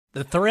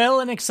The thrill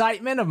and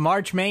excitement of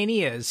March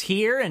Mania is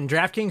here, and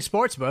DraftKings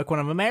Sportsbook, one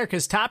of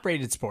America's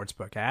top-rated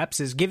sportsbook apps,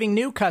 is giving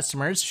new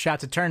customers a shot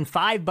to turn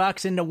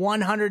 $5 into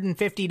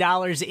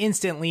 $150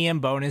 instantly in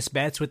bonus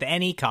bets with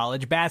any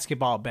college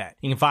basketball bet.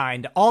 You can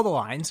find all the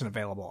lines and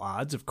available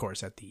odds, of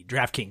course, at the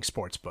DraftKings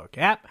Sportsbook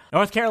app.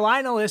 North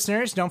Carolina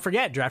listeners, don't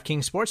forget,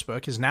 DraftKings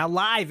Sportsbook is now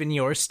live in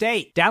your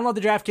state. Download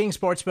the DraftKings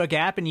Sportsbook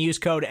app and use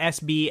code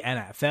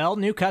SBNFL.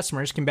 New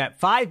customers can bet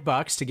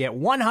 $5 to get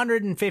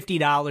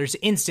 $150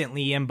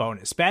 instantly in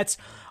bonus bets,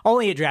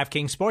 only at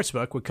DraftKings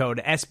Sportsbook with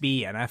code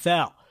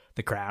SBNFL.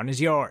 The crown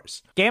is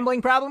yours.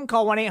 Gambling problem?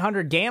 Call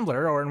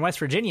 1-800-GAMBLER, or in West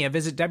Virginia,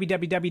 visit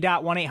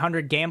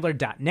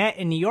www.1800gambler.net.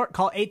 In New York,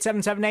 call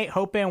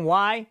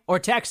 877-8-HOPE-NY or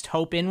text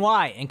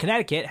HOPE-NY. In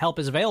Connecticut, help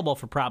is available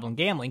for problem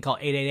gambling. Call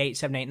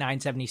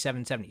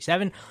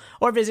 888-789-7777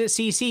 or visit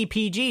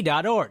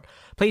ccpg.org.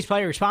 Please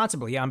play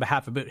responsibly on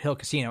behalf of Boot Hill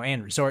Casino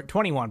and Resort.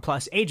 21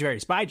 plus, age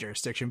varies by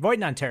jurisdiction. Void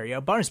in Ontario.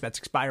 Bonus bets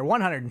expire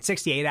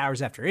 168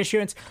 hours after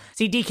issuance.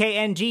 See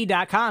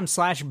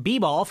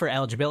dkng.com/bball for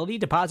eligibility,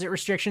 deposit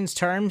restrictions,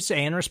 terms,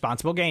 and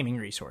responsible gaming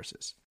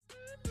resources.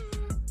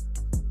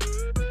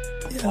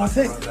 Yeah,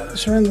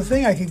 the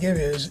thing I could give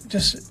you is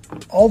just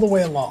all the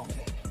way along,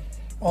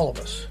 all of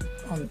us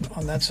on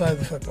that side of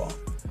the football,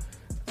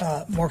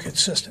 more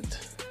consistent.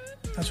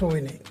 That's what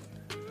we need.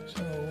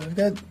 So we've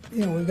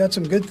got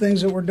some good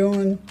things that we're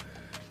doing,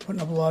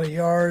 putting up a lot of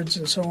yards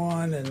and so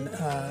on,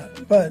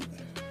 but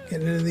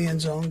getting into the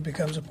end zone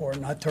becomes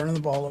important. Not turning the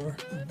ball over,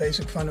 the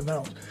basic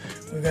fundamentals.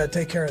 We've got to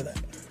take care of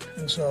that,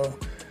 and so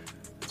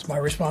it's my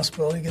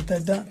responsibility to get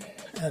that done.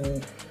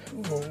 And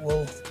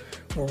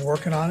we're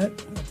working on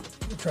it.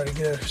 We'll try to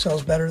get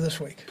ourselves better this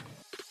week.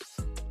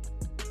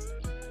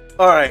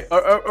 All right,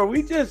 are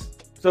we just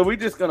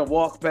gonna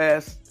walk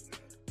past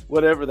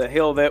whatever the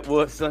hell that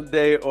was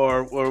Sunday,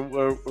 or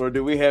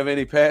do we have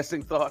any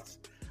passing thoughts?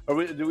 Are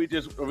we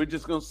just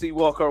going to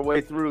walk our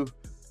way through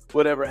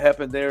whatever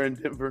happened there in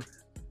Denver?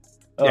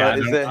 I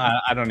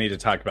don't need to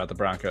talk about the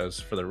Broncos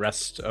for the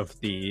rest of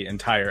the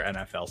entire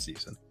NFL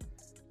season.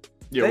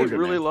 Yeah, they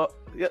really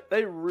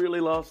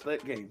lost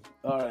that game.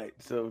 All right,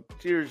 so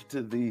cheers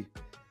to the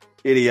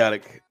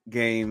idiotic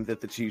game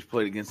that the Chiefs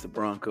played against the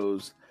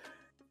Broncos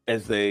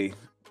as they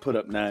put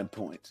up 9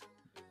 points.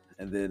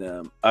 And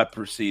then I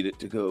proceeded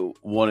to go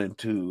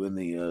 1-2 in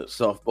the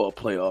softball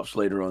playoffs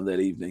later on that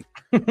evening.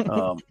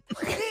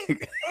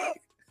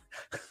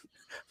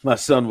 My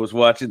son was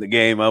watching the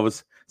game. I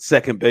was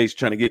second base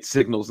trying to get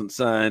signals and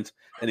signs,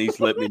 and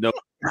he's let me know,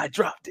 I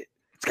dropped it.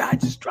 This guy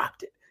just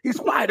dropped it. He's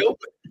wide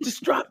open.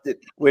 Just dropped it.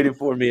 Waiting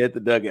for me at the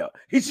dugout.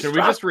 Can we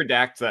just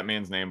redact that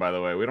man's name, by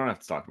the way? We don't have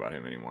to talk about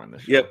him anymore in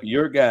this show. Yep,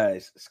 your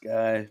guys,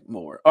 Sky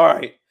Moore. All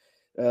right.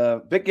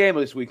 Big game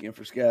this weekend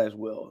for Sky as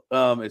well,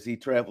 as he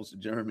travels to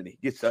Germany.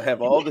 Gets to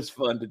have all this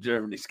fun to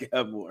Germany,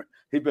 Sky Moore.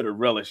 He better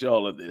relish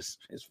all of this,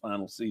 his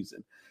final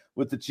season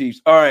with the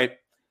Chiefs. All right.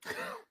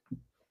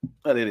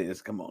 But it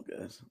is. Come on,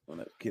 guys. I'm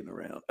not kidding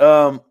around.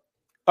 All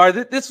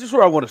right, this is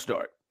where I want to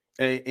start.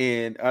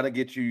 And I want to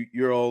get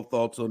your all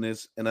thoughts on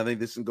this, and I think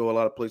this can go a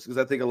lot of places,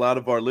 because I think a lot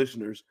of our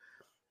listeners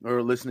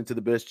are listening to the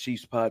best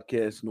Chiefs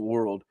podcast in the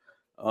world.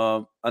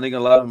 I think a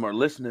lot of them are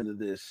listening to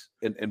this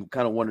and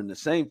kind of wondering the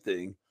same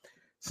thing.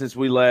 Since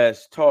we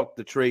last talked,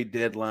 the trade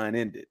deadline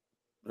ended,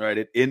 right?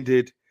 It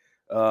ended,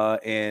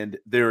 and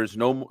there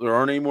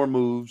aren't any more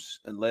moves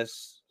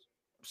unless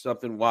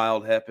something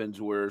wild happens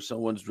where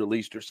someone's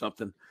released or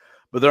something.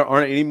 But there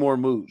aren't any more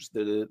moves.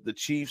 The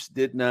Chiefs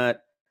did not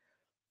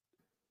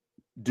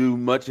do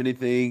much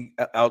anything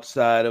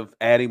outside of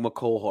adding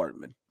McCole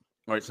Hardman.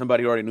 All right,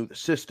 somebody already knew the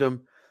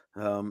system.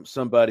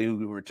 Somebody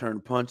who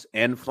returned punts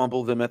and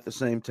fumbled them at the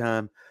same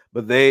time.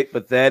 But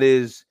that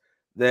is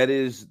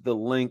the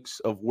links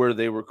of where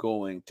they were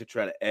going to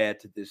try to add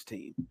to this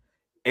team.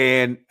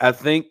 And I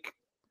think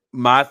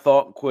my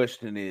thought and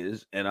question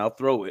is, and I'll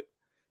throw it,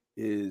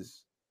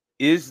 is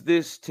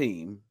this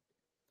team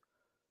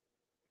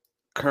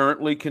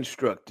currently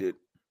constructed?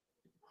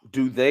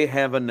 Do they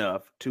have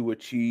enough to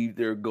achieve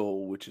their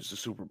goal, which is the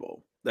Super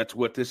Bowl? That's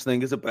what this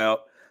thing is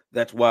about.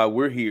 That's why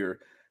we're here.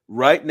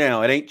 Right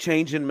now, it ain't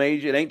changing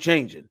major. It ain't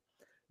changing.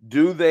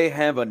 Do they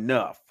have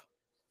enough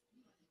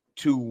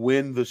to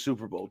win the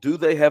Super Bowl? Do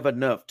they have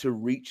enough to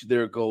reach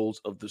their goals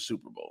of the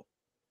Super Bowl?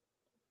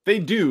 They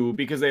do,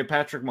 because they have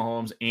Patrick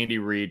Mahomes, Andy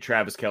Reid,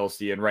 Travis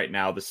Kelce, and right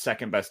now the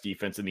second best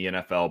defense in the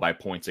NFL by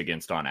points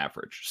against on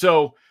average.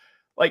 So,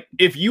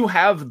 if you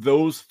have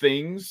those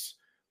things,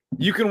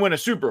 you can win a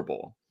Super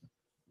Bowl.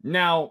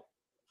 Now,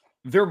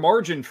 their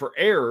margin for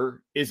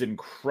error is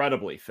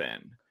incredibly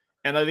thin.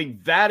 And I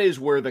think that is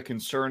where the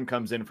concern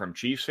comes in from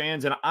Chiefs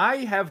fans. And I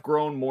have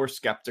grown more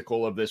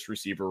skeptical of this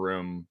receiver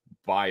room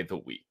by the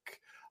week.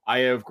 I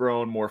have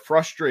grown more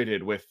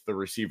frustrated with the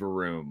receiver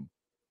room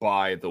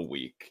by the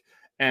week.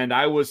 And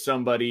I was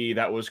somebody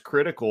that was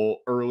critical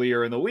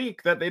earlier in the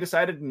week that they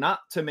decided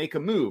not to make a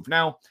move.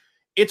 Now,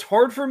 it's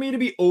hard for me to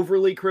be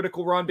overly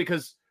critical, Ron,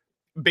 because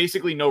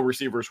basically no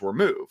receivers were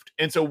moved.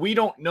 And so we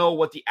don't know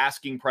what the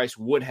asking price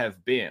would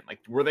have been.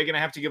 Were they going to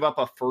have to give up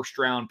a first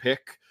round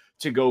pick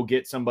to go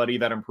get somebody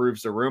that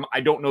improves the room,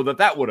 I don't know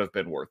that would have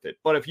been worth it.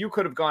 But if you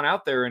could have gone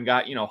out there and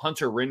got,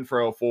 Hunter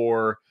Renfrow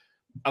for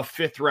a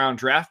 5th-round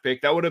draft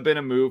pick, that would have been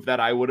a move that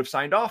I would have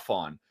signed off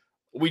on.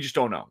 We just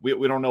don't know.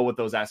 We don't know what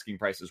those asking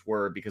prices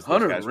were because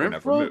those guys were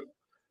never moved.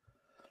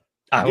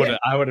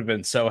 I would have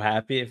been so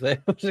happy if they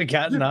would have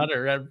gotten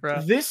Hunter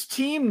Renfrow. This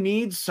team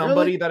needs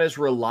somebody that is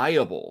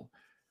reliable.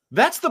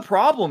 That's the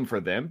problem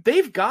for them.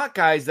 They've got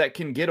guys that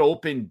can get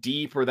open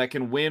deep or that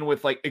can win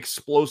with like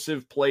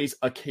explosive plays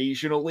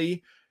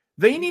occasionally.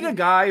 They need a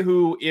guy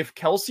who, if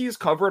Kelsey is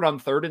covered on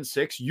 3rd and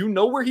 6, you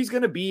know where he's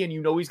going to be and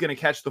you know he's going to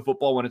catch the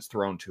football when it's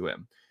thrown to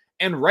him.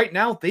 And right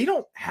now, they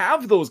don't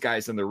have those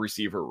guys in the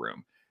receiver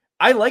room.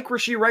 I like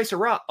Rashee Rice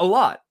a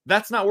lot.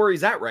 That's not where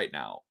he's at right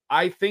now.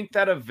 I think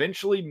that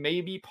eventually,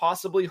 maybe,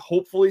 possibly,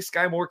 hopefully,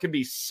 Sky Moore can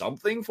be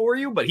something for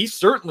you, but he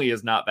certainly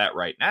is not that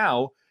right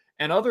now.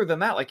 And other than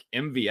that, like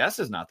MVS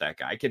is not that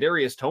guy.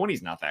 Kadarius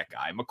Toney's not that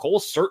guy.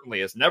 McCole certainly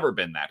has never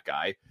been that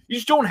guy. You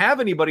just don't have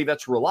anybody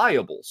that's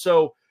reliable.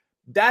 So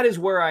that is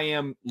where I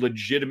am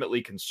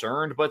legitimately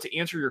concerned. But to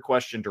answer your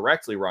question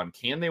directly, Ron,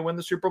 can they win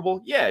the Super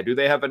Bowl? Yeah. Do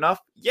they have enough?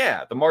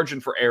 Yeah. The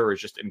margin for error is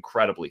just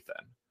incredibly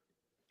thin.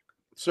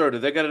 Sir, do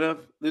they got enough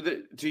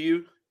to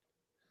you?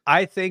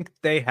 I think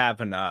they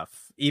have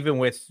enough, even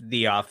with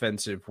the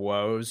offensive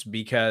woes,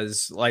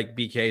 because like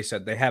BK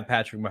said, they have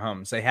Patrick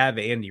Mahomes, they have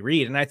Andy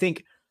Reid, and I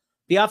think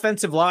the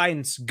offensive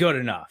line's good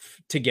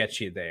enough to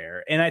get you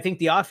there. And I think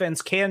the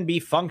offense can be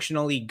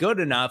functionally good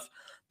enough.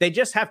 They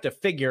just have to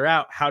figure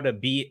out how to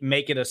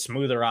make it a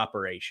smoother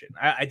operation.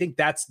 I think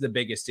that's the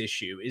biggest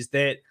issue, is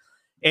that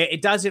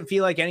it doesn't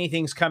feel like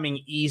anything's coming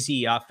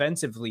easy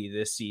offensively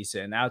this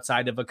season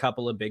outside of a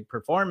couple of big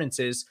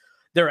performances.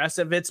 The rest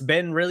of it's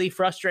been really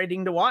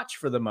frustrating to watch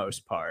for the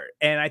most part.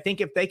 And I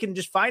think if they can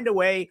just find a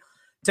way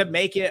to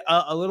make it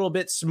a little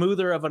bit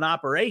smoother of an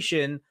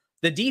operation,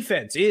 the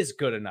defense is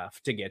good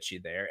enough to get you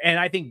there. And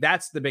I think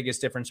that's the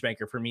biggest difference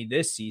maker for me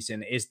this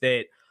season, is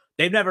that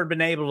they've never been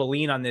able to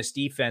lean on this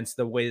defense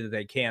the way that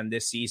they can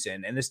this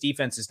season. And this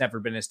defense has never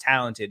been as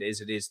talented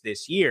as it is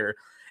this year.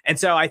 And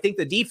so I think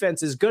the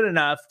defense is good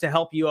enough to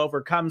help you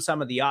overcome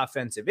some of the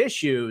offensive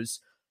issues.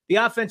 The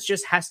offense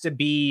just has to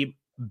be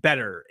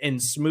better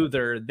and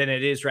smoother than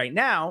it is right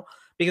now,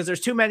 because there's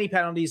too many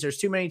penalties, there's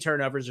too many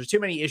turnovers, there's too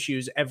many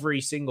issues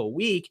every single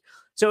week.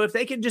 So if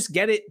they can just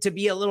get it to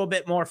be a little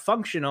bit more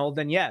functional,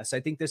 then yes, I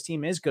think this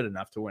team is good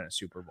enough to win a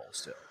Super Bowl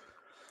still.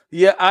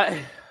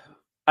 Yeah,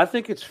 I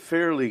think it's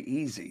fairly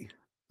easy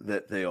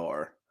that they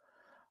are.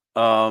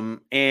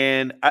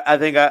 And I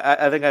think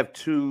I have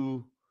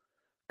two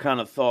kind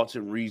of thoughts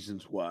and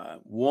reasons why.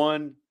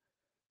 One,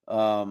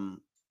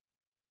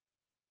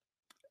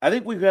 I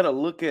think we've got to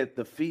look at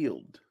the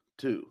field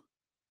too.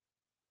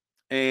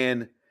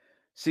 And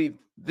see,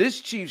 this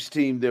Chiefs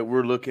team that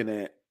we're looking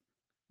at,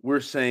 we're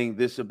saying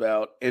this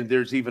about, and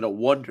there's even a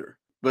wonder,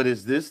 but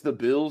is this the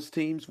Bills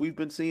teams we've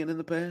been seeing in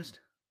the past?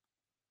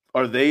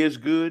 Are they as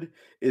good?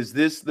 Is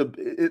this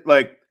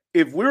like,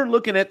 if we're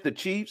looking at the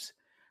Chiefs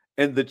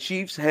and the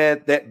Chiefs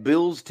had that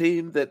Bills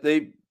team that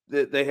they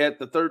had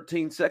the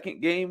 13-second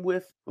game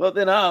with, well,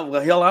 then I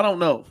don't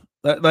know.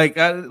 Like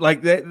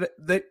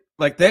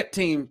that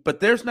team, but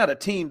there's not a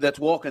team that's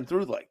walking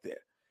through like that.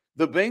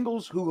 The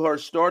Bengals, who are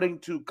starting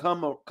to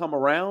come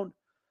around,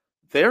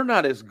 they're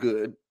not as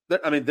good.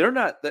 They're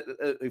not.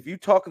 If you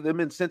talk to them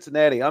in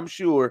Cincinnati, I'm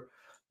sure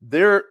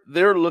they're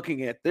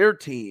looking at their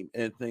team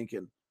and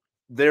thinking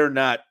they're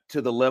not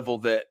to the level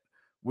that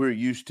we're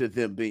used to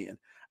them being.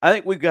 I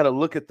think we've got to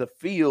look at the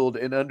field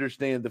and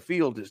understand the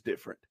field is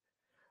different.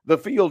 The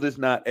field is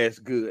not as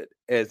good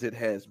as it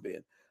has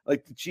been.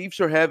 Like, the Chiefs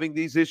are having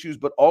these issues,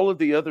 but all of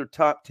the other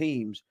top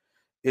teams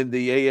in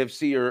the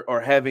AFC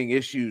are having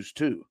issues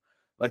too.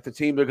 Like the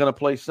team they're going to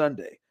play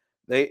Sunday,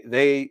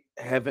 they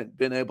haven't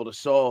been able to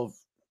solve,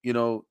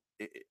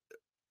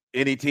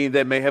 any team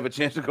that may have a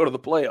chance to go to the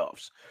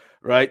playoffs,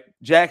 right?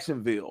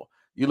 Jacksonville,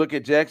 you look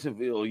at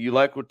Jacksonville, you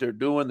like what they're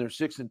doing. They're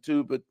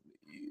 6-2, but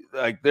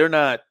like, they're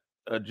not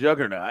a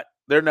juggernaut.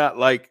 They're not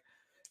like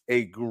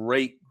a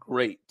great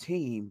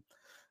team.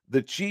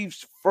 The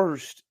Chiefs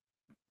first,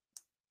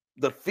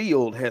 the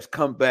field has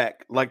come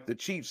back like the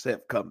Chiefs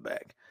have come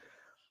back.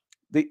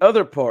 The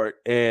other part,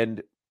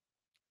 and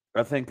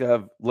I think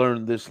I've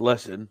learned this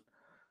lesson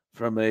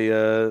from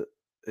a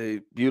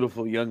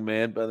beautiful young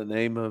man by the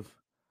name of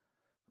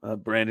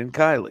Brandon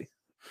Kiley,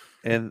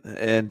 and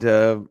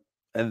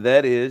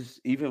that is,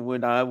 even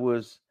when I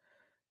was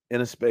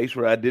in a space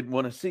where I didn't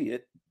want to see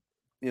it,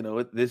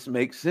 this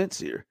makes sense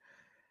here.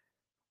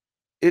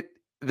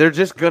 They're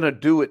just going to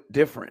do it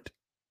different,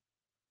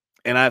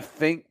 and I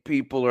think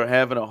people are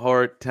having a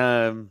hard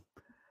time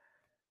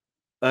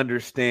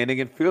understanding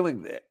and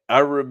feeling that. I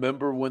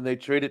remember when they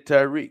traded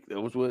Tyreek, that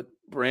was what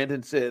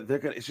Brandon said.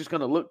 It's just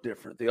going to look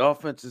different. The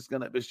offense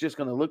it's just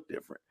going to look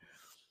different.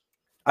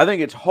 I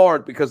think it's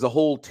hard because the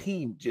whole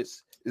team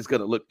just is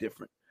going to look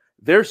different.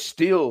 They're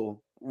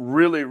still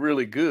really,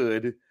 really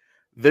good.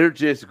 They're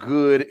just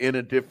good in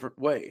a different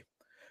way.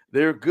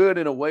 They're good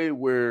in a way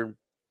where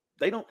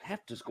they don't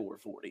have to score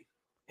 40.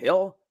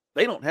 Hell,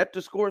 they don't have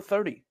to score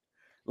 30.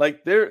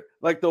 Like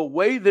the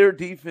way their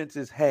defense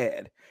is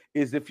had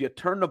is if you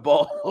turn the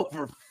ball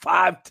over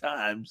 5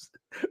 times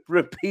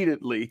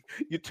repeatedly,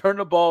 you turn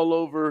the ball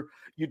over,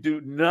 you do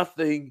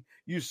nothing,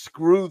 you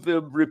screw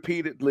them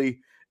repeatedly,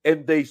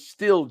 and they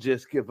still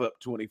just give up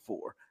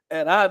 24.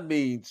 And I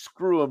mean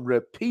screw them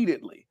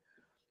repeatedly,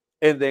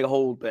 and they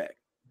hold back,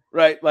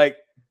 right? Like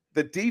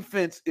the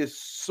defense is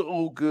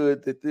so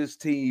good that this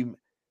team,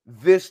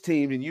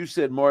 and you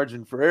said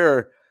margin for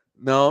error.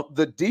 No,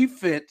 the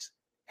defense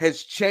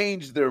has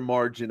changed their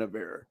margin of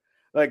error.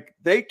 Like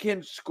they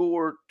can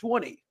score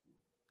 20.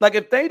 Like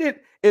if they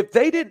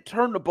didn't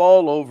turn the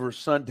ball over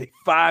Sunday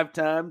 5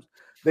 times,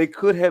 they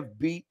could have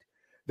beat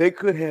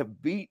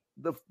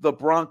the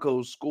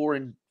Broncos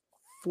scoring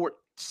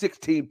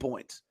 16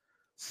 points,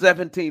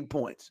 17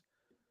 points.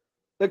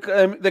 They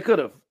could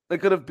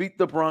have beat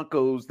the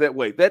Broncos that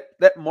way.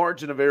 That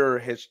margin of error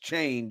has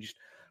changed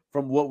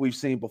from what we've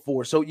seen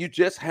before. So you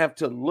just have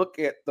to look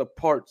at the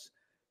parts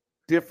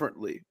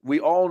differently. We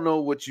all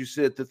know what you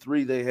said, the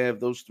 3 they have,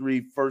 those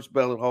 3 first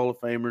ballot Hall of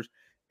Famers,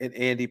 and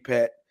Andy,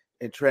 Pat,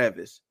 and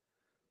Travis.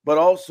 But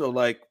also,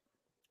 like,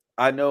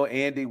 I know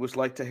Andy was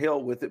like to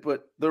hell with it,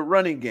 but the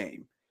running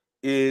game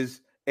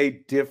is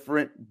a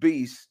different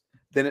beast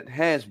than it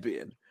has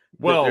been.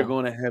 Well, they're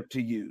going to have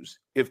to use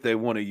if they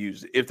want to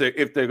use it.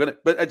 If they're going to,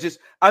 but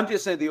I'm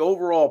just saying the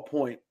overall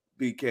point,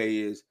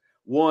 BK, is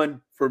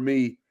one, for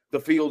me, the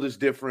field is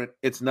different.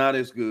 It's not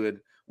as good.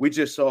 We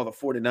just saw the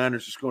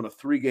 49ers just go on a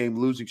 3-game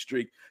losing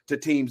streak to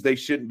teams they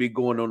shouldn't be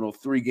going on a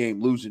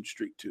 3-game losing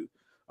streak to.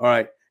 All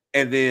right.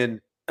 And then,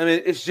 I mean,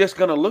 it's just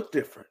going to look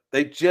different.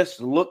 They just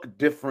look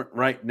different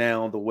right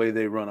now the way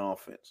they run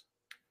offense.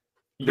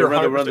 Their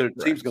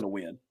team's going to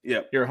win.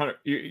 Yeah.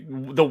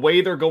 The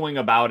way they're going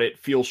about it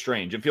feels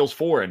strange. It feels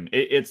foreign.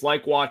 It's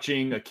like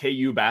watching a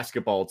KU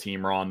basketball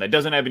team, Ron, that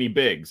doesn't have any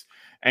bigs.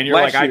 And you're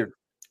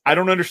I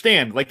don't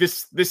understand. Like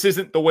this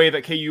isn't the way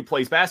that KU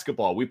plays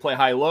basketball. We play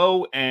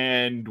high-low,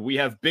 and we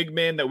have big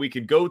men that we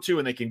can go to,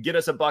 and they can get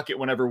us a bucket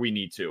whenever we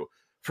need to.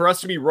 For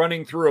us to be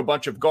running through a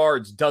bunch of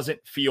guards doesn't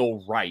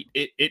feel right.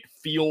 It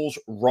feels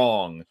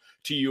wrong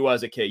to you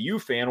as a KU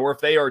fan, or if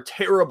they are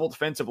terrible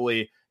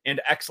defensively and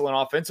excellent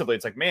offensively,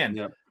 it's like, man,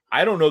 yeah,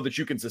 I don't know that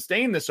you can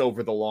sustain this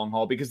over the long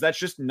haul because that's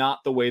just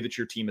not the way that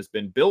your team has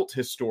been built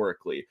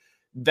historically.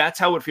 That's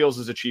how it feels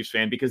as a Chiefs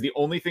fan, because the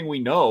only thing we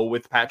know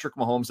with Patrick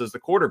Mahomes as the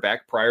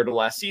quarterback prior to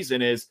last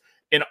season is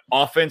an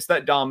offense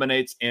that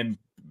dominates and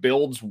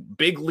builds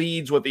big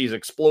leads with these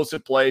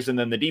explosive plays, and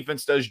then the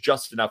defense does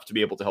just enough to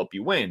be able to help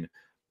you win.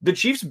 The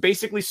Chiefs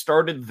basically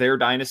started their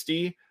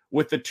dynasty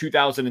with the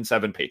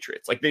 2007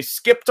 Patriots. Like, they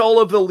skipped all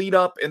of the lead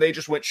up and they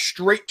just went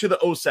straight to the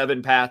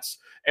 07 Pats,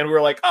 and we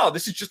were like, oh,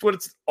 this is just what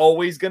it's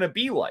always going to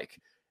be like.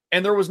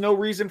 And there was no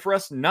reason for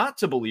us not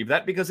to believe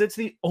that because it's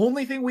the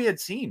only thing we had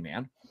seen,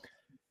 man.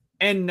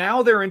 And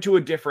now they're into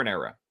a different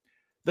era.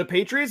 The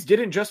Patriots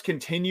didn't just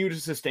continue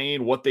to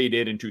sustain what they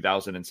did in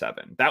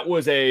 2007. That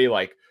was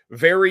a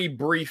very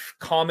brief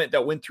comment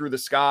that went through the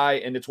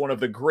sky, and it's one of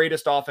the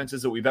greatest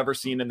offenses that we've ever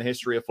seen in the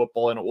history of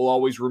football, and it will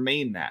always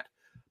remain that.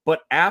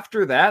 But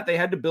after that, they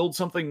had to build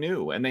something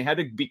new, and they had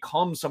to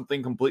become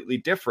something completely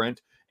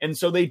different. And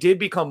so they did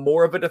become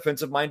more of a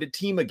defensive-minded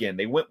team again.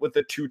 They went with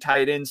the 2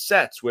 tight end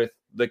sets with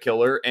the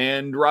Killer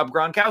and Rob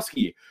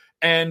Gronkowski,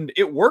 and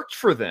it worked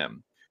for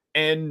them.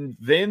 And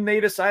then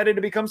they decided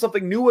to become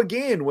something new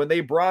again when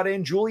they brought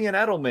in Julian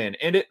Edelman,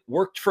 and it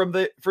worked for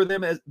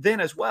them then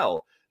as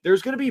well.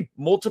 There's going to be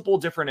multiple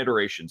different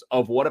iterations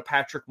of what a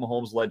Patrick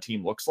Mahomes-led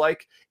team looks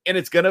like, and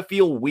it's going to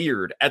feel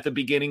weird at the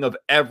beginning of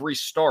every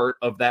start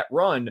of that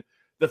run.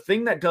 The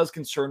thing that does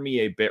concern me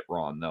a bit,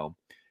 Ron, though,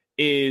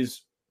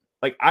 is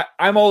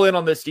I'm all in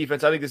on this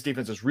defense. I think this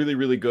defense is really,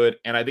 really good,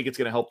 and I think it's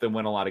going to help them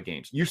win a lot of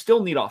games. You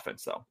still need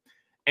offense, though,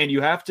 and you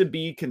have to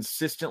be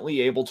consistently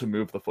able to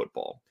move the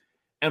football.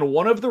 And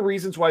one of the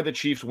reasons why the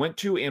Chiefs went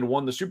to and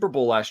won the Super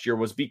Bowl last year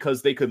was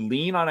because they could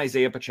lean on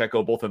Isaiah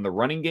Pacheco, both in the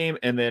running game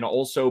and then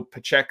also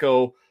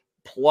Pacheco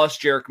plus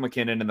Jerick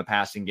McKinnon in the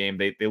passing game.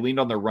 They leaned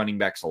on their running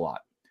backs a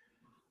lot.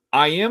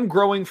 I am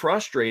growing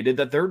frustrated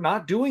that they're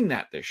not doing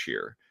that this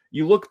year.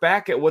 You look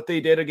back at what they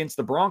did against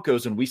the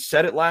Broncos, and we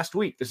said it last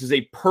week. This is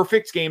a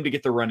perfect game to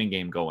get the running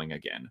game going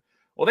again.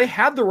 Well, they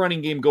had the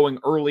running game going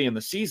early in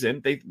the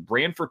season. They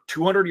ran for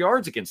 200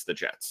 yards against the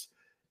Jets.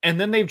 And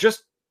then they've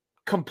just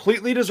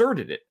completely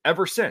deserted it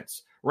ever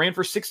since. Ran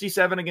for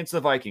 67 against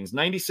the Vikings,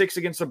 96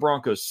 against the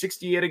Broncos,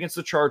 68 against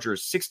the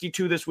Chargers,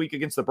 62 this week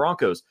against the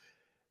Broncos.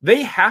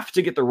 They have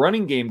to get the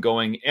running game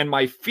going. And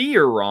my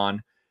fear,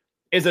 Ron,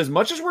 is as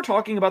much as we're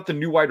talking about the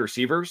new wide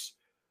receivers,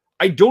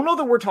 I don't know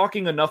that we're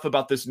talking enough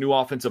about this new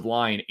offensive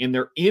line in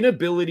their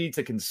inability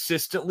to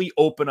consistently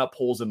open up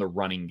holes in the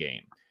running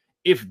game.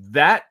 If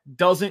that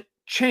doesn't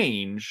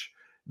change,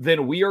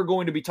 then we are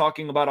going to be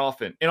talking about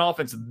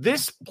offense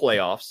this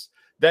playoffs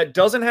that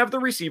doesn't have the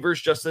receivers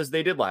just as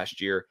they did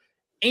last year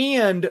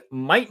and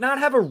might not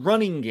have a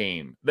running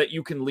game that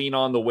you can lean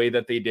on the way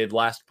that they did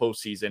last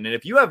postseason. And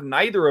if you have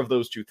neither of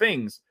those two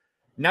things,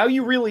 now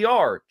you really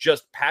are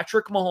just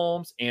Patrick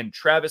Mahomes and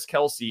Travis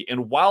Kelce.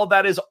 And while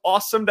that is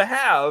awesome to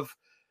have,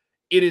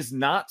 it is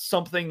not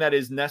something that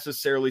is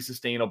necessarily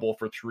sustainable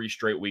for 3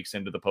 straight weeks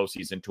into the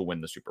postseason to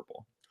win the Super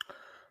Bowl.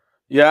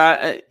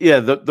 Yeah,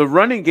 the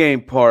running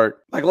game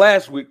part, like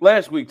last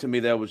week to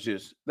me, that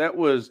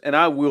was, and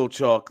I will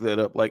chalk that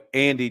up. Like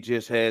Andy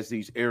just has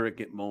these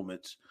arrogant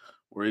moments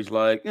where he's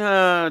like, no,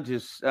 I'm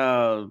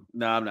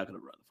not going to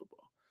run the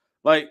football.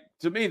 Like,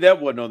 to me,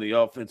 that wasn't on the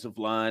offensive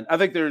line. I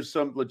think there's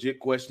some legit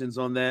questions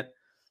on that,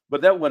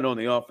 but that wasn't on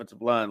the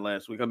offensive line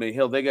last week. I mean,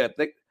 hell, they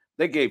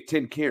gave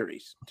 10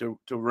 carries to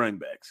running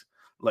backs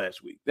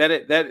last week. That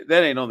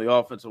ain't on the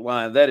offensive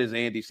line. That is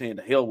Andy saying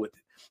to hell with it.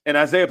 And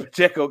Isaiah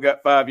Pacheco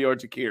got 5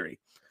 yards a carry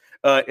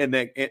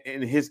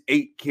in his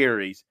 8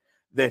 carries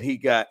that he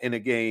got in a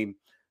game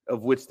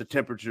of which the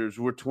temperatures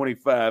were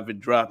 25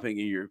 and dropping,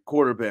 and your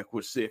quarterback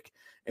was sick,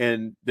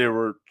 and there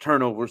were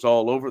turnovers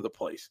all over the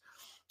place.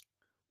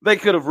 They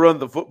could have run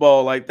the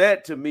football. Like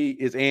that. To me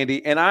is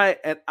Andy, and I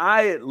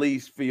at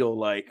least feel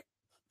like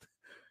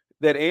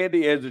that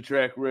Andy has a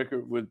track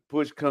record. When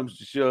push comes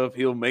to shove,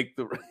 he'll make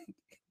the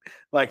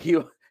right,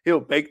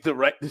 he'll make the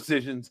right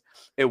decisions.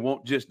 It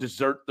won't just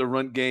desert the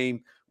run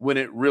game when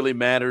it really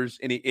matters.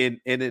 And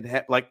in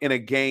a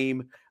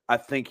game, I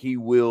think he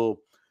will.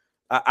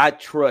 I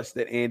trust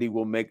that Andy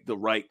will make the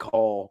right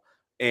call,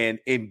 and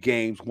in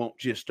games won't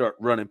just start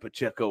running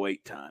Pacheco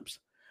 8 times.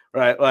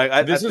 Right.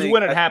 Like this is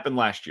when it happened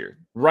last year.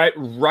 Right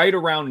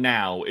around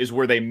now is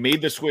where they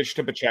made the switch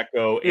to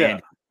Pacheco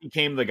and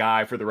became the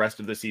guy for the rest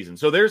of the season.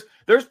 So there's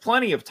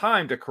plenty of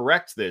time to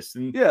correct this.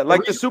 And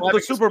like the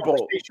Super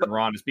Bowl,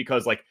 Ron, is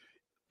because like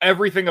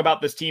everything about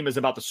this team is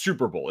about the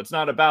Super Bowl. It's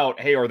not about,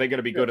 hey, are they going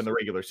to be good in the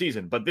regular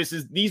season? But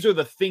these are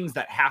the things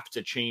that have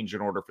to change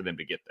in order for them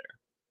to get there.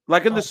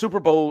 Like in the Super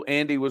Bowl,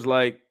 Andy was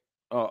like,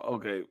 "Oh,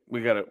 okay,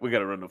 we gotta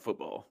run the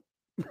football."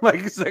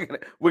 Like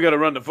we gotta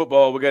run the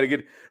football. We gotta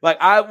get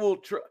I will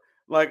try.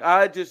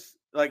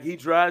 He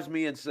drives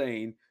me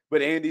insane.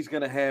 But Andy's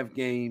gonna have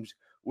games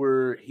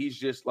where he's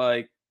just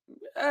like,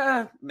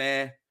 nah.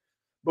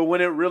 But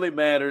when it really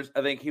matters,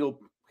 I think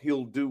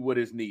he'll do what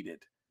is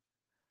needed.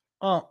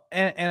 Well,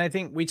 and I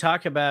think we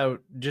talk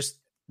about just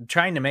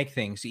trying to make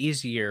things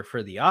easier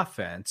for the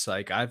offense.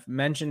 Like I've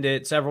mentioned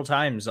it several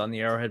times on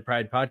the Arrowhead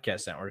Pride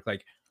Podcast Network.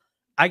 Like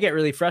I get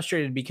really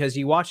frustrated because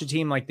you watch a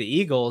team like the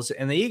Eagles,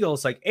 and the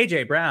Eagles, like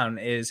AJ Brown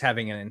is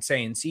having an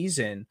insane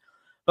season.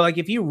 But like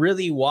if you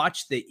really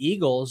watch the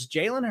Eagles,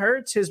 Jalen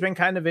Hurts has been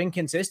kind of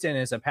inconsistent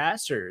as a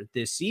passer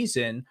this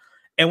season.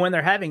 And when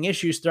they're having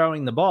issues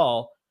throwing the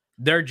ball,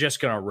 they're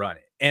just going to run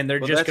it. And they're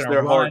just going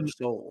to run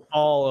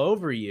all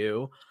over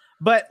you.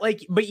 But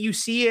you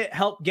see it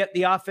help get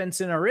the offense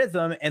in a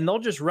rhythm, and they'll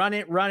just run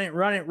it.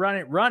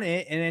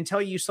 And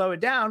until you slow it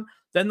down,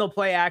 then they'll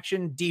play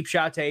action, deep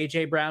shot to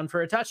AJ Brown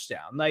for a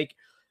touchdown.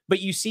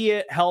 But you see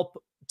it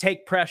help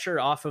take pressure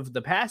off of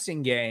the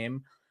passing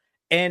game.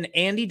 And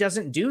Andy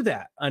doesn't do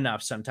that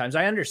enough sometimes.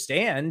 I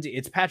understand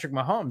it's Patrick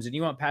Mahomes and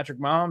you want Patrick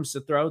Mahomes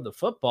to throw the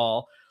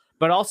football,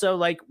 but also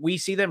we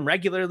see them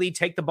regularly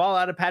take the ball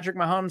out of Patrick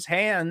Mahomes'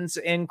 hands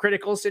in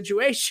critical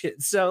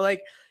situations. So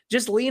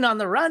just lean on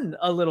the run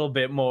a little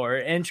bit more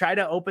and try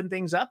to open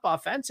things up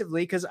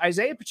offensively. Because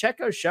Isaiah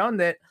Pacheco's shown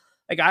that,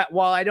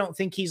 while I don't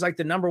think he's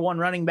the number 1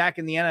 running back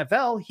in the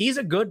NFL, he's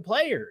a good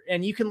player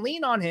and you can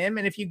lean on him.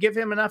 And if you give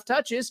him enough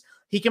touches,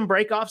 he can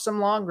break off some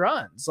long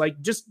runs.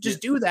 Just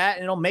do that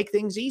and it'll make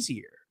things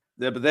easier.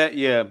 Yeah, but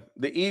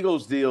the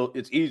Eagles deal,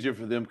 it's easier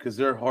for them because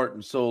their heart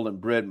and soul and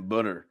bread and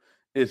butter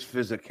is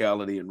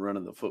physicality and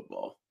running the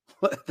football.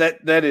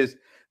 that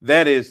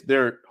is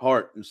their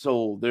heart and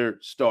soul, their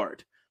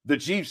start. The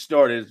Chiefs'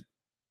 start is,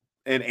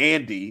 and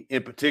Andy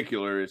in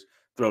particular, is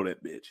throw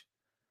that bitch.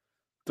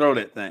 Throw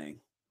that thing.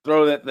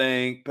 Throw that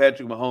thing.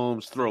 Patrick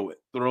Mahomes, throw it.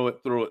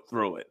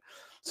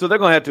 So they're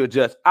going to have to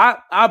adjust.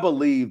 I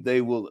believe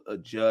they will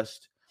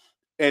adjust,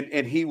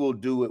 and he will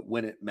do it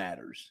when it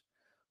matters.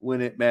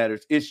 When it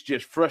matters. It's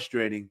just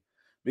frustrating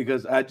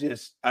because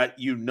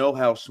you know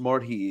how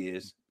smart he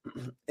is,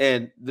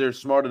 and there's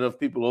smart enough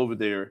people over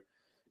there,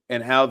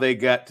 and how they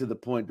got to the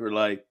point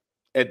where,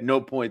 at no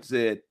point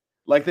said,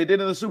 like they did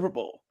in the Super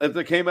Bowl. If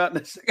they came out in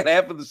the second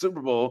half of the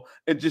Super Bowl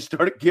and just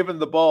started giving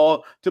the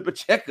ball to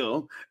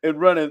Pacheco and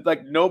running,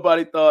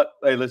 nobody thought,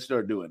 hey, let's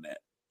start doing that.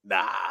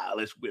 Nah,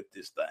 let's whip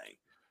this thing.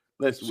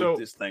 Let's whip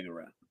this thing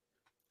around.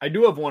 I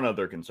do have one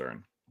other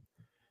concern,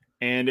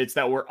 and it's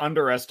that we're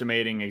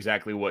underestimating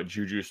exactly what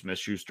Juju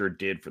Smith-Schuster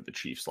did for the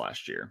Chiefs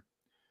last year.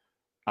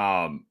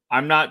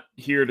 I'm not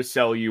here to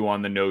sell you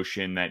on the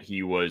notion that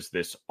he was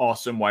this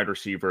awesome wide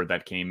receiver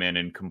that came in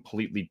and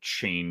completely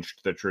changed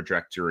the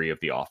trajectory of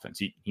the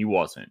offense. He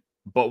wasn't.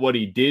 But what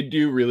he did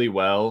do really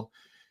well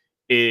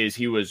is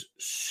he was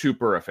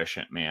super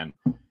efficient, man.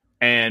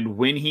 And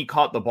when he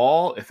caught the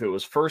ball, if it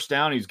was first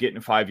down, he was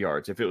getting 5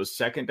 yards. If it was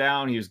second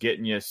down, he was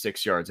getting you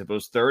 6 yards. If it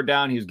was third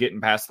down, he was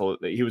getting past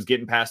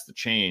the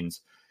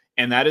chains.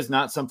 And that is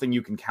not something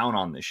you can count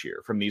on this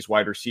year from these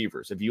wide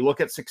receivers. If you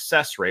look at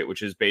success rate,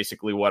 which is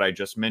basically what I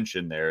just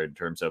mentioned there in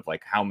terms of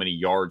how many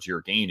yards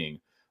you're gaining,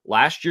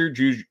 last year,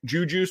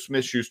 Juju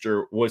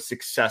Smith-Schuster was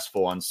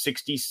successful on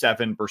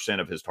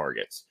 67% of his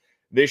targets.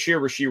 This year,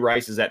 Rashee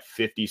Rice is at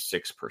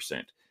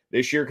 56%.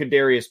 This year,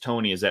 Kadarius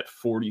Toney is at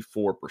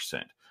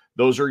 44%.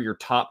 Those are your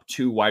top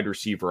 2 wide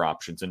receiver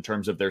options in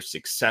terms of their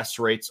success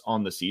rates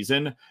on the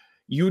season.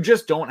 You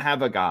just don't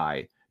have a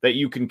guy that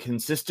you can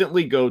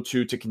consistently go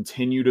to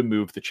continue to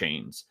move the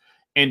chains.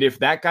 And if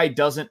that guy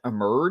doesn't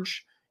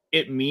emerge,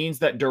 it means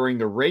that during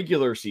the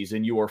regular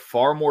season, you are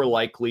far more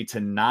likely to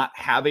not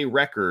have a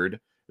record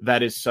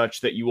that is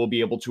such that you will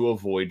be able to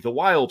avoid the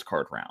wild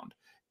card round.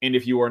 And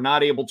if you are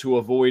not able to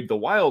avoid the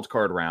wild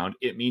card round,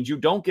 it means you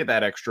don't get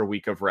that extra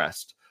week of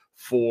rest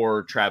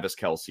for Travis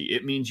Kelce.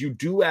 It means you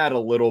do add a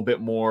little bit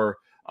more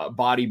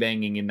body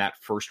banging in that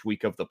first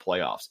week of the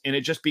playoffs. And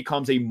it just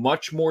becomes a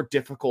much more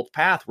difficult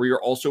path where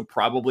you're also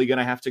probably going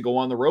to have to go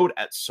on the road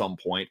at some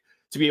point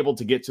to be able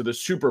to get to the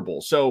Super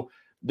Bowl. So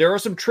there are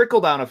some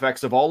trickle-down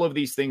effects of all of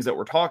these things that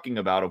we're talking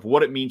about, of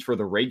what it means for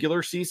the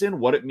regular season,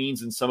 what it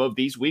means in some of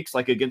these weeks,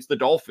 like against the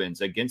Dolphins,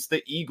 against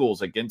the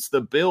Eagles, against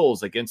the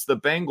Bills, against the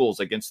Bengals,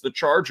 against the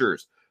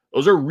Chargers.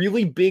 Those are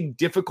really big,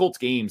 difficult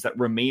games that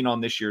remain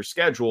on this year's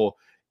schedule.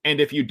 And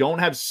if you don't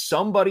have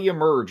somebody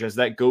emerge as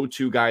that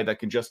go-to guy that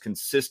can just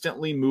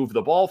consistently move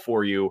the ball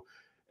for you,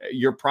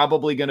 you're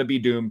probably going to be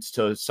doomed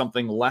to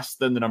something less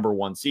than the number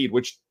 1 seed,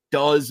 which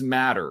does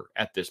matter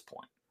at this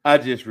point. I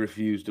just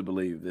refuse to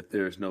believe that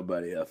there's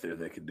nobody out there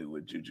that can do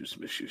what Juju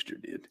Smith-Schuster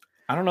did.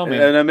 I don't know,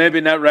 man. And maybe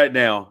not right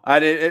now.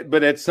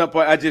 But at some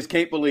point, I just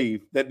can't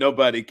believe that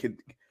nobody can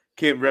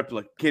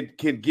replicate,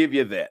 can give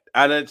you that.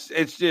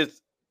 It's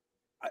just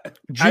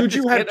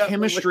Juju had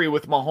chemistry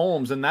with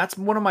Mahomes, and that's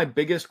one of my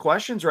biggest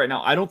questions right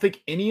now. I don't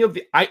think any of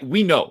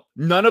we know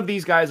none of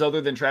these guys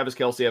other than Travis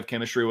Kelce have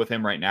chemistry with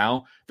him right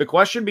now. The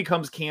question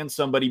becomes, can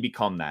somebody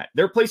become that?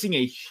 They're placing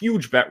a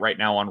huge bet right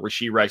now on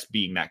Rashee Rice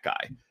being that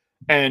guy.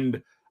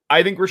 And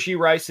I think Rashee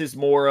Rice is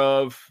more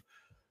of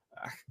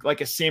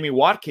like a Sammy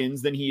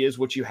Watkins than he is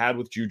what you had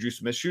with Juju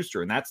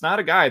Smith-Schuster. And that's not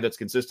a guy that's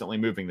consistently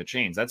moving the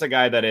chains. That's a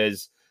guy that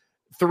is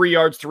 3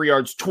 yards,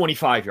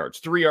 25 yards,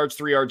 3 yards,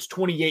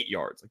 28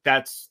 yards. Like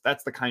that's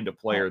the kind of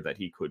player that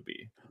he could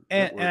be.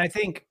 And I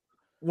think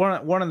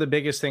one of the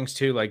biggest things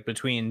too, like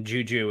between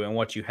Juju and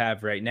what you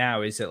have right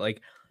now, is that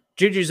like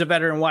Juju's a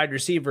veteran wide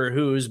receiver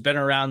who's been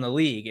around the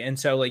league. And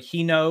so like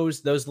he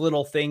knows those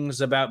little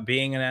things about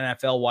being an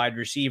NFL wide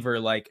receiver,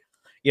 like,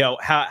 you know,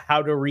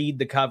 how to read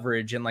the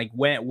coverage, and like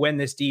when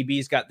this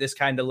DB's got this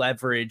kind of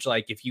leverage,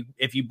 like if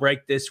you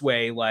break this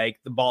way, like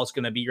the ball's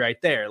going to be right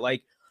there.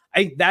 Like I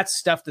think that's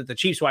stuff that the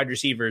Chiefs wide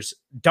receivers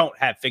don't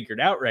have figured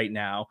out right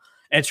now.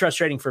 And it's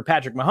frustrating for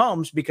Patrick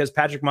Mahomes because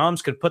Patrick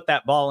Mahomes could put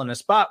that ball in a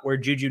spot where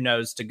Juju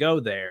knows to go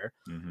there.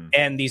 Mm-hmm.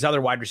 And these other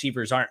wide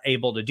receivers aren't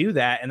able to do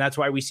that. And that's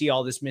why we see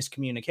all this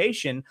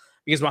miscommunication,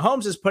 because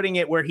Mahomes is putting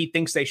it where he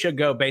thinks they should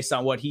go based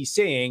on what he's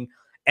seeing.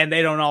 And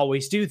they don't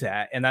always do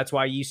that. And that's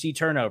why you see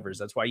turnovers.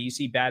 That's why you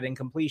see bad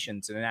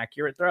incompletions and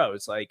inaccurate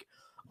throws. Like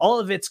all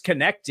of it's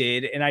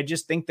connected. And I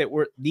just think that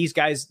these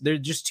guys, they're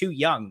just too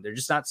young. They're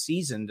just not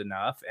seasoned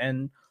enough.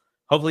 And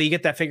hopefully you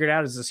get that figured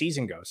out as the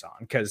season goes on,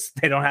 because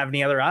they don't have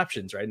any other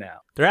options right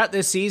now. Throughout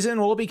this season,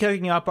 we'll be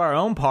cooking up our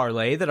own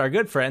parlay that our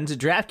good friends at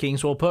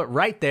DraftKings will put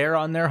right there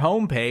on their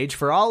homepage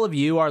for all of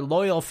you, our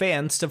loyal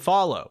fans, to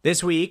follow.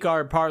 This week,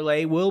 our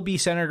parlay will be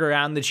centered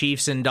around the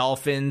Chiefs and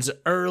Dolphins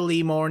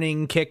early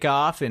morning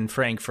kickoff in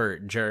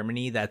Frankfurt,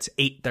 Germany. That's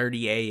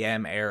 8:30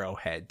 a.m.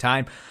 Arrowhead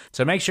time.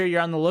 So make sure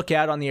you're on the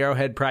lookout on the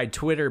Arrowhead Pride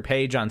Twitter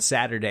page on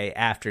Saturday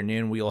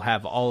afternoon. We will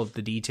have all of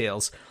the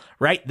details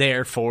right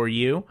there for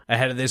you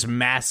ahead of this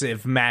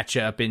massive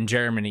matchup in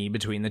Germany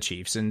between the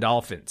Chiefs and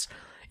Dolphins.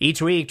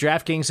 Each week,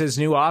 DraftKings has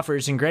new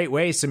offers and great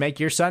ways to make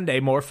your Sunday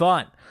more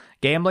fun.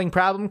 Gambling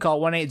problem? Call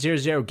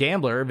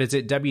 1-800-GAMBLER.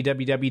 Visit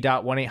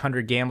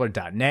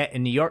www.1800gambler.net.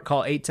 In New York,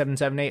 call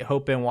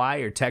 877-8-HOPE-NY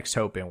or text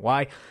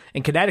HOPE-NY.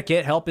 In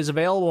Connecticut, help is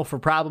available for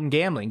problem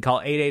gambling.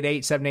 Call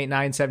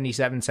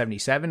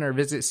 888-789-7777 or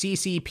visit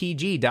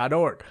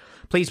ccpg.org.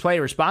 Please play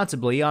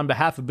responsibly. On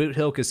behalf of Boot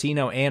Hill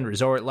Casino and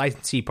Resort,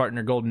 licensee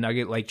partner Golden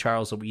Nugget, Lake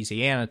Charles,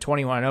 Louisiana.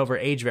 21 and over,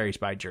 age varies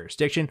by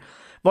jurisdiction.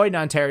 Void in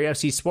Ontario.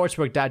 See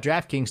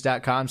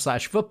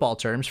sportsbook.draftkings.com/football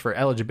terms for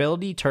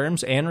eligibility,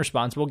 terms, and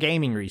responsible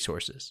gaming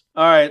resources.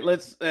 All right,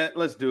 let's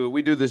do it.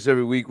 We do this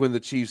every week when the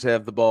Chiefs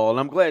have the ball, and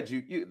I'm glad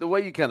you the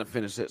way you kind of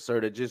finished that,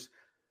 sir. That just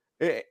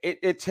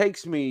it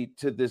takes me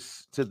to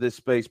this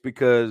space,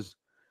 because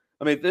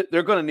I mean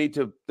they're going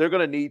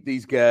to need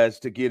these guys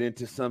to get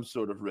into some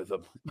sort of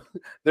rhythm.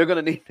 They're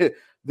going to need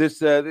this.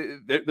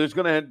 There's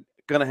going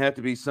to have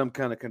to be some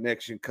kind of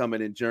connection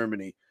coming in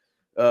Germany.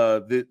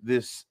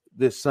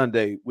 This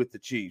Sunday with the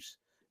Chiefs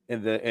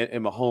and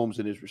Mahomes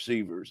and his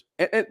receivers.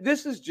 And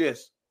this is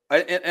just,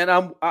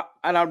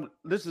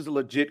 this is a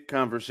legit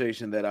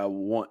conversation that I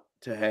want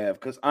to have,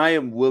 because I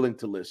am willing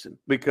to listen,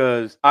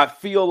 because I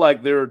feel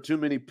like there are too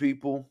many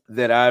people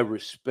that I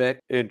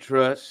respect and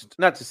trust,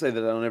 not to say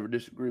that I don't ever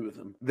disagree with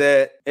them,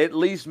 that at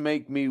least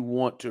make me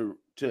want to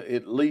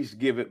at least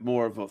give it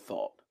more of a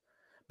thought.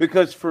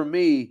 Because for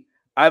me,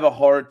 I have a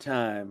hard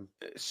time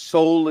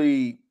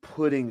solely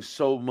putting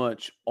so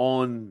much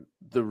on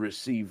the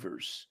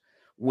receivers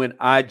when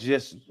I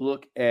just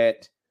look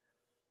at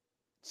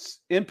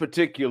in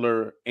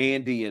particular,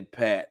 Andy and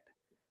Pat,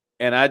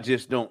 and I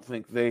just don't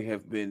think they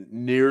have been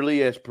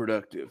nearly as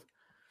productive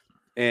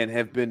and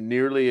have been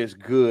nearly as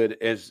good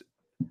as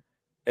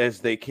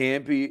they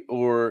can be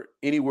or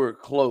anywhere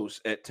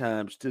close at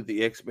times to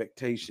the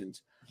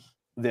expectations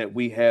that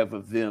we have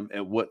of them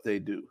and what they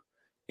do.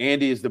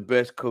 Andy is the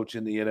best coach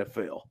in the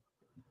NFL.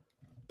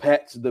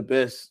 Pat's the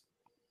best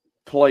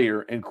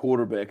player and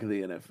quarterback of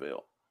the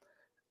NFL.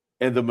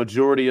 And the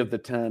majority of the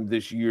time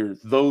this year,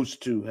 those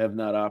two have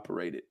not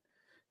operated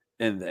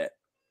in that.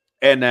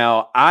 And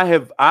now I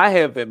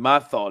have in my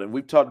thought, and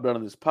we've talked about it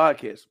on this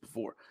podcast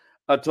before.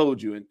 I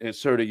told you, and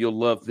Serta, you'll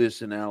love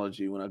this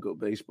analogy when I go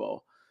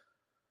baseball.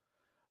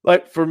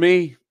 Like for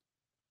me,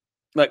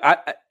 like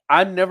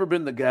I've never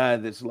been the guy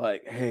that's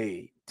like,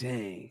 hey,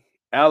 dang,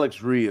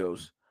 Alex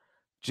Rios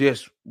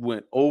just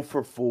went 0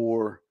 for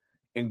 4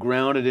 and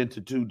grounded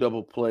into 2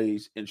 double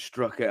plays and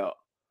struck out,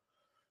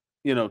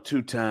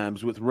 2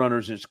 times with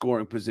runners in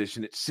scoring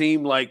position. It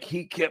seemed like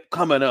he kept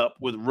coming up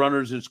with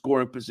runners in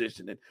scoring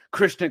position. And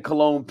Christian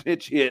Colon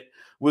pitch hit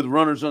with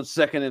runners on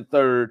second and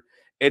third,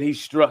 and he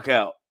struck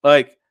out.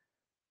 Like,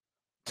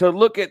 to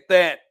look at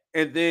that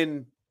and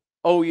then,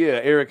 oh, yeah,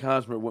 Eric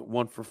Hosmer went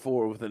 1 for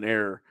 4 with an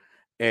error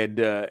and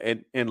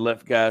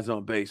left guys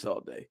on base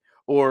all day.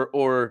 Or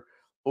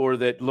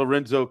that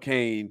Lorenzo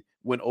Cain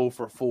went 0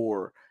 for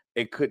 4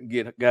 and couldn't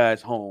get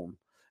guys home.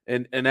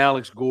 And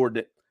Alex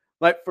Gordon.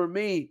 Like, for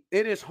me,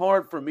 it is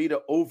hard for me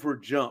to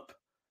overjump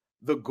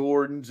the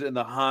Gordons and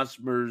the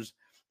Hosmers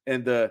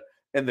and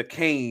the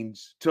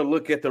Canes to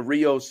look at the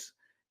Rios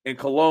and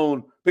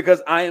Colon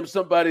because I am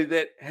somebody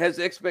that has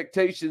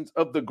expectations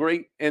of the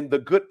great and the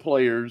good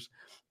players,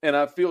 and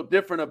I feel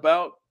different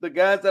about the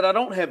guys that I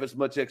don't have as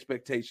much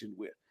expectation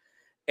with.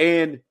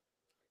 And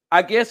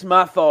I guess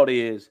my thought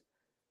is,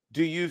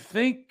 do you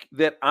think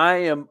that I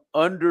am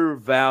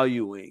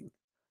undervaluing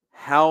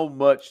how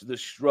much the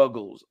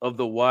struggles of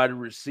the wide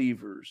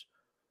receivers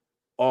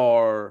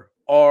are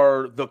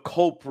the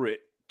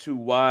culprit to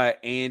why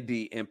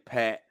Andy and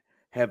Pat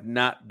have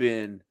not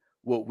been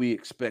what we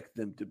expect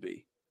them to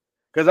be?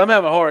 Because I'm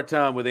having a hard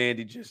time with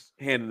Andy just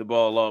handing the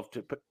ball off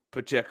to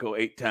Pacheco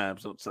 8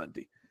 times on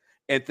Sunday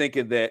and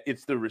thinking that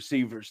it's the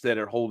receivers that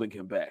are holding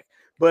him back.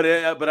 But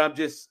I'm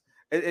just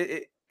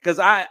because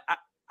I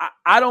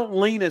don't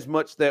lean as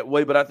much that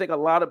way, but I think a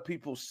lot of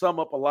people sum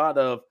up a lot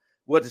of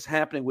what is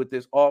happening with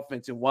this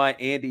offense and why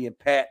Andy and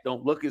Pat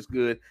don't look as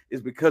good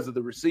is because of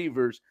the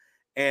receivers.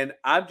 And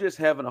I'm just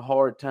having a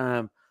hard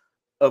time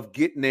of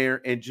getting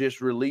there and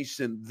just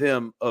releasing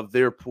them of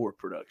their poor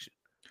production.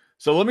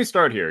 So let me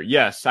start here.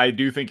 Yes, I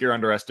do think you're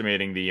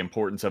underestimating the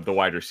importance of the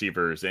wide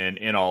receivers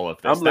in all of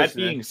this. That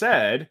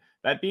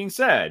being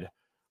said,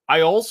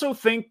 I also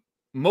think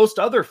most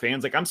other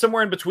fans, like I'm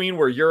somewhere in between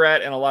where you're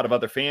at and a lot of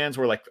other fans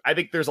where like, I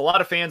think there's a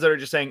lot of fans that are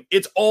just saying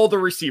it's all the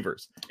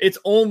receivers. It's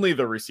only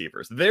the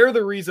receivers. They're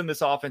the reason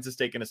this offense is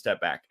taking a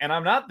step back. And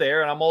I'm not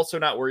there. And I'm also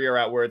not where you're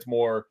at, where it's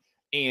more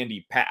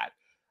Andy, Pat.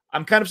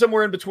 I'm kind of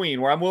somewhere in between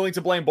where I'm willing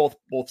to blame both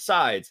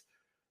sides.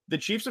 The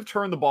Chiefs have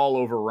turned the ball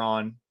over,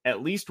 Ron,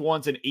 at least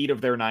once in 8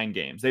 of their 9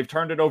 games. They've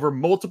turned it over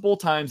multiple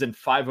times in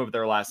 5 of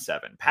their last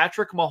 7.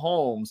 Patrick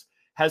Mahomes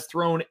has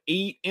thrown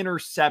 8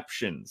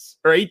 interceptions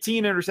or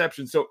 18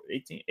 interceptions. So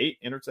 8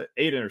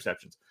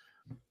 interceptions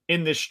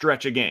in this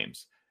stretch of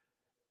games.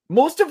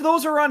 Most of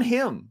those are on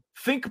him.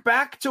 Think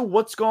back to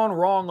what's gone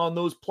wrong on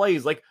those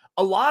plays. Like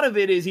a lot of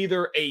it is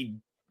either a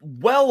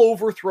well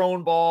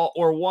overthrown ball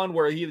or one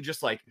where he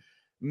just like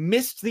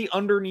missed the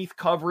underneath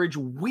coverage,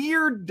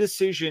 weird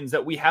decisions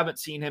that we haven't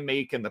seen him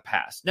make in the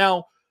past.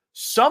 Now,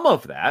 some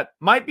of that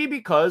might be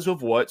because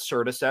of what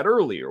Serta said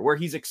earlier, where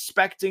he's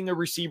expecting a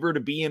receiver to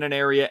be in an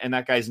area and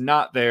that guy's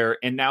not there.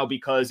 And now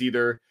because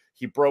either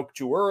he broke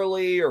too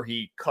early or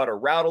he cut a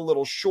route a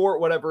little short,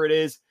 whatever it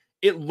is,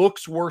 it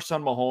looks worse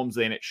on Mahomes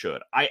than it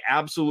should. I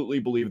absolutely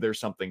believe there's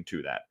something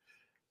to that.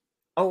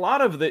 A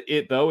lot of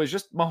it, though, is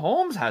just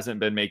Mahomes hasn't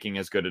been making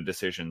as good a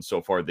decision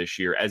so far this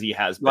year as he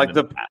has been in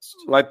the past.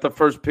 Like the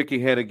first pick he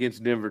had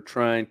against Denver,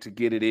 trying to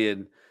get it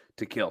in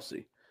to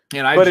Kelsey.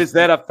 Is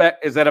that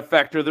a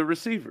factor of the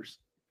receivers?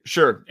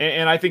 Sure,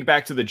 and I think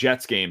back to the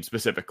Jets game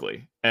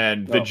specifically,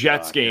 and the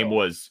Jets game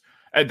was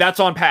that's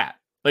on Pat.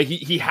 Like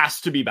he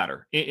has to be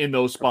better in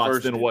those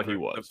spots than what he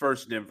was. The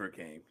first Denver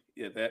game,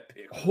 yeah, that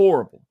pick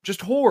horrible,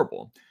 just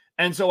horrible.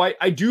 And so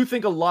I do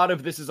think a lot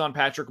of this is on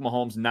Patrick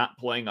Mahomes not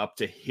playing up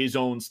to his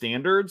own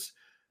standards.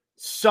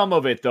 Some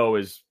of it, though,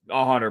 is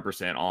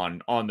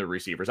 100% on the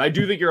receivers. I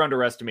do think you're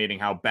underestimating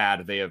how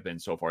bad they have been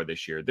so far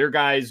this year. Their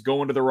guys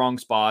going to the wrong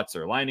spots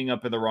or lining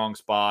up in the wrong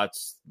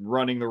spots,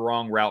 running the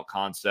wrong route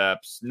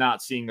concepts,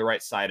 not seeing the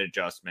right side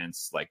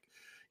adjustments. Like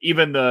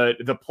even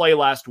the play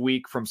last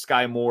week from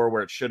Sky Moore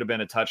where it should have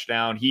been a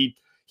touchdown, he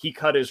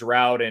cut his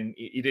route and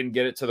he didn't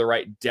get it to the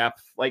right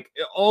depth. Like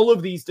all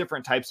of these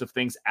different types of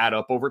things add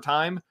up over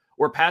time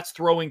where Pat's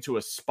throwing to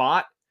a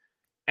spot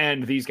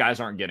and these guys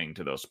aren't getting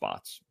to those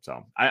spots.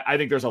 So I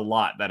think there's a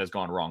lot that has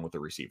gone wrong with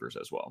the receivers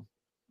as well.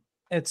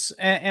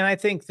 And I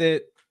think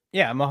that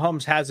Yeah,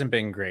 Mahomes hasn't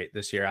been great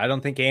this year. I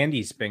don't think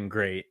Andy's been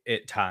great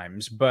at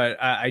times,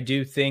 but I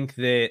do think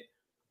that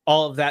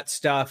all of that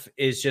stuff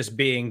is just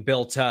being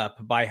built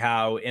up by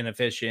how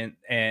inefficient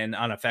and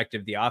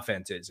ineffective the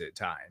offense is at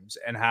times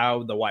and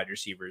how the wide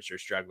receivers are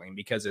struggling,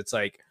 because it's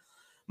like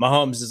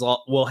Mahomes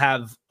will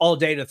have all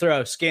day to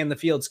throw, scan the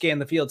field, scan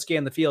the field,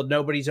 scan the field.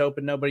 Nobody's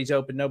open, nobody's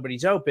open,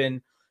 nobody's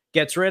open.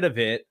 Gets rid of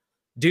it.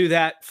 Do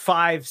that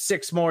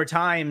 5-6 more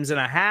times and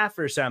a half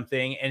or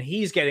something, and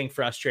he's getting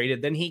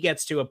frustrated. Then he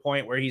gets to a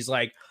point where he's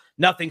like,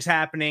 nothing's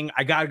happening.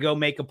 I got to go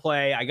make a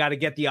play. I got to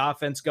get the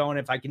offense going.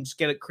 If I can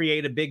just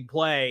create a big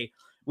play,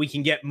 we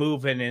can get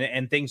moving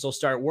and things will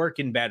start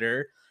working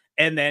better.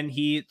 And then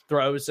he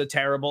throws a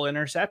terrible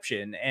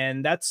interception.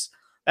 And that's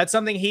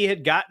something he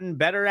had gotten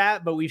better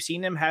at, but we've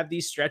seen him have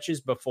these stretches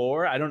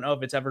before. I don't know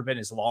if it's ever been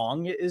as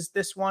long as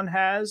this one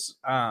has.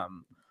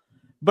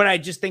 But I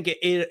just think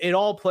it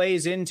all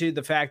plays into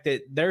the fact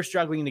that they're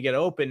struggling to get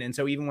open. And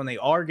so even when they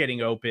are getting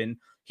open,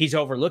 he's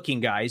overlooking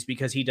guys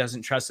because he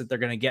doesn't trust that they're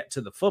going to get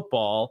to the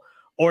football,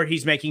 or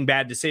he's making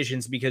bad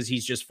decisions because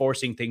he's just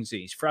forcing things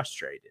and he's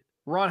frustrated.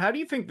 Ron, how do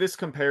you think this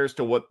compares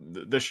to what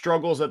the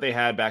struggles that they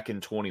had back in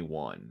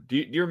 21? Do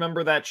you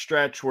remember that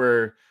stretch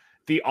where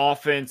the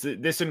offense,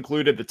 this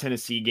included the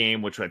Tennessee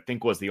game, which I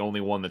think was the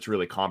only one that's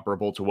really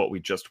comparable to what we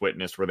just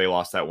witnessed, where they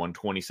lost that one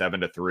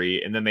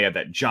 27-3. And then they had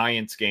that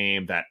Giants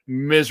game, that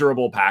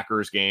miserable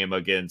Packers game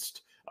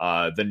against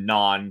the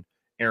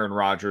non-Aaron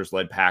Rodgers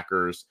led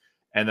Packers.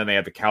 And then they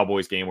had the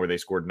Cowboys game where they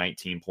scored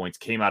 19 points,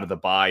 came out of the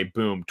bye,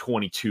 boom,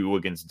 22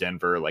 against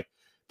Denver. Like,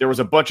 there was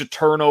a bunch of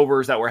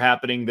turnovers that were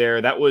happening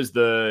there. That was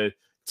the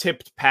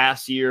tipped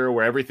pass year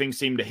where everything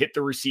seemed to hit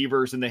the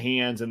receivers in the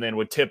hands and then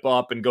would tip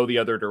up and go the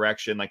other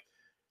direction. Like,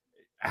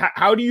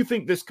 how do you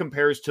think this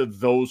compares to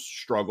those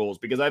struggles?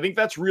 Because I think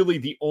that's really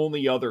the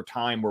only other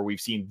time where we've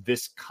seen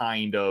this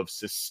kind of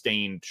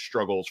sustained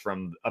struggles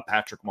from a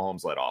Patrick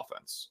Mahomes-led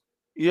offense.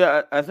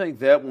 Yeah, I think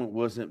that one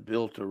wasn't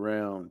built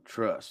around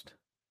trust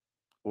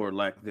or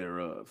lack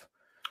thereof.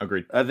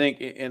 Agreed. I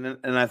think, and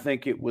I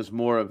think it was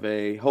more of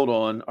a, hold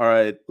on, all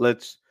right,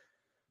 let's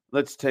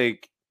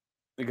take,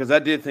 because I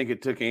did think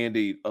it took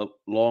Andy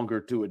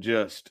longer to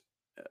adjust,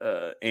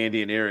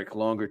 Andy and Eric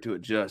longer to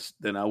adjust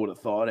than I would have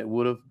thought it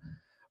would have.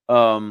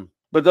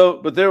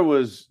 But there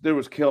was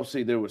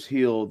Kelsey, there was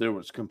Hill, there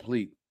was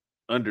complete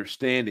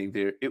understanding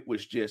there. It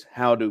was just,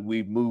 how do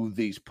we move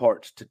these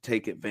parts to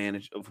take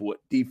advantage of what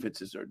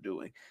defenses are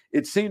doing?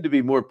 It seemed to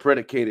be more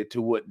predicated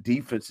to what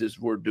defenses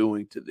were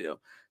doing to them.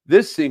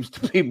 This seems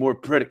to be more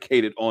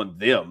predicated on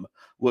them,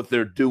 what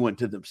they're doing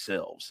to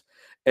themselves.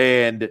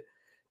 And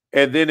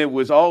then it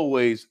was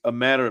always a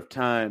matter of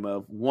time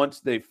of, once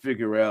they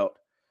figure out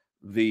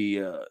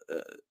the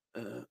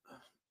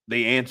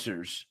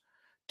answers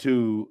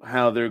to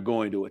how they're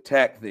going to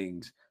attack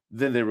things,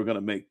 then they were going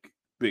to make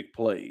big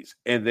plays.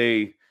 And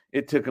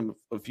it took them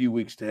a few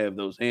weeks to have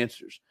those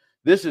answers.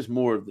 This is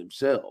more of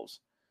themselves,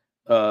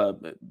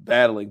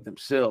 battling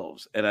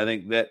themselves. And I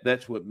think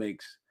that's what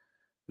makes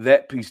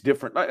that piece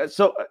different.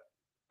 So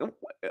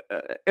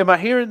am I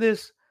hearing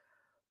this?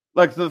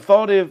 Like, the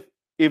thought if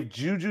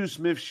Juju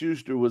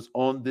Smith-Schuster was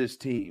on this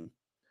team,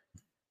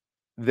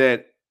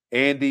 that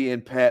Andy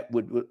and Pat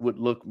would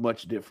look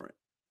much different.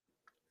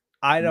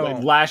 I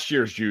don't. Last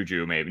year's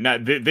Juju, maybe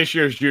not this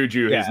year's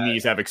Juju. Yeah, his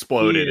knees have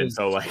exploded, and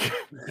so like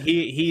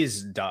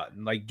he's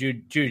done. Like,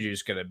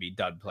 Juju's gonna be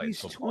done playing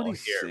football.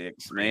 He's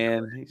 26,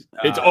 man.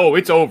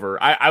 It's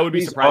over. I would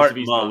be surprised if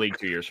he's in the league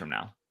 2 years from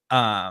now.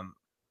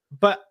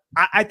 But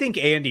I think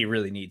Andy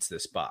really needs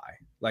this bye.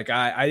 Like,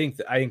 I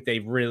think they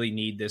really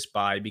need this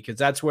bye, because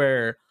that's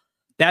where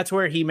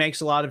he makes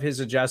a lot of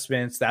his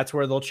adjustments. That's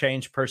where they'll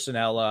change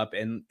personnel up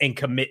and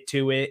commit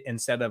to it,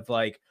 instead of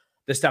like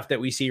the stuff that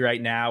we see right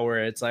now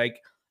where it's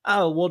like,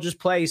 oh, we'll just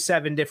play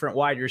 7 different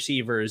wide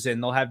receivers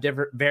and they'll have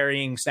different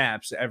varying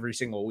snaps every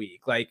single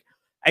week. Like,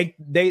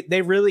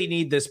 they really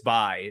need this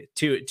bye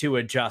to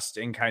adjust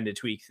and kind of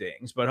tweak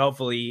things. But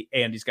hopefully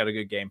Andy's got a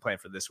good game plan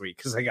for this week,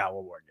 because they got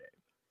one more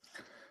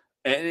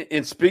game.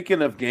 And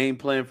speaking of game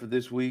plan for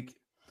this week,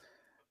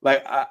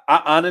 like, I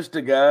honest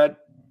to God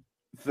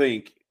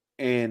think,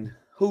 and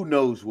who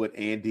knows what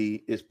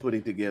Andy is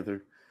putting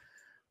together,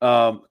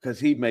 because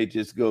he may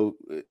just go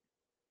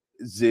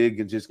zig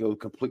and just go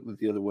completely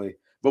the other way.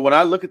 But when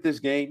I look at this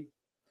game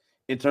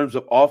in terms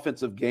of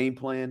offensive game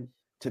plan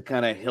to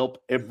kind of help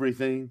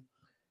everything,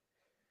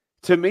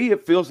 to me,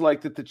 it feels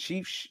like that the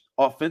Chiefs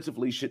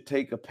offensively should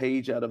take a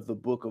page out of the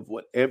book of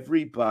what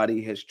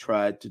everybody has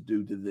tried to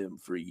do to them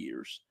for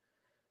years.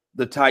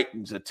 The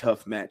Titans, a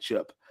tough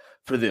matchup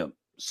for them.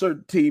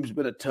 Certain teams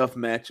been a tough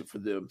matchup for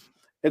them.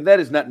 And that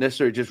is not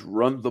necessarily just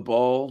run the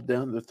ball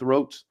down their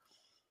throats,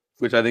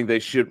 which I think they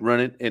should run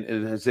it,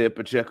 and Isaiah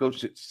Pacheco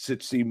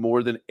should see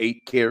more than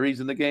 8 carries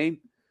in the game.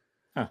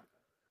 Huh.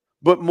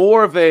 But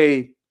more of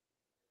a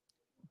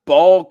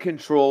ball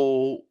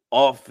control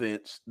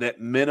offense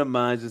that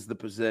minimizes the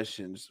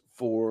possessions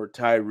for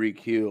Tyreek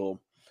Hill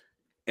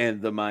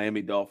and the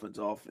Miami Dolphins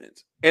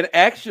offense. And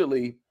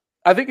actually,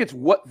 I think it's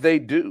what they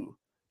do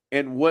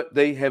and what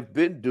they have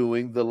been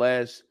doing the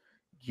last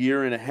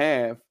year and a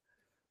half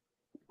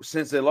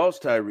since they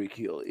lost Tyreek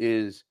Hill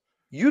is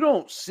you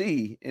don't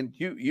see, and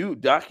you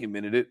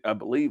documented it, I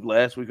believe,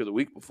 last week or the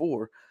week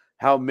before,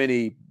 how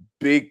many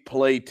big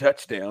play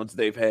touchdowns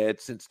they've had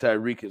since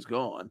Tyreek is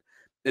gone.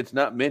 It's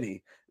not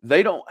many.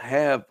 They don't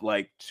have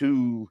I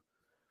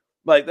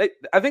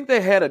think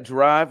they had a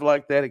drive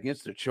like that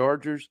against the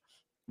Chargers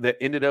that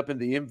ended up in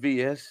the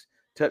MVS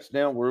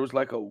touchdown where it was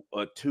like a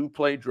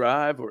 2-play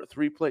drive or a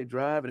 3-play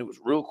drive, and it was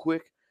real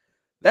quick.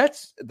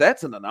 That's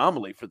an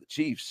anomaly for the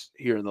Chiefs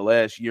here in the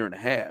last year and a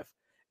half.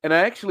 And I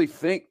actually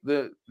think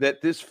that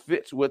this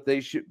fits what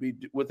they should be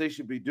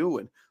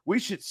doing. We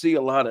should see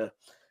a lot of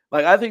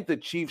I think the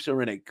Chiefs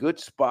are in a good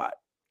spot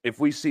if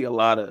we see a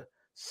lot of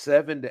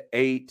 7 to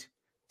 8,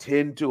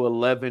 10 to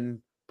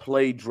 11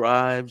 play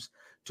drives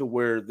to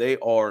where they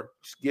are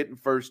getting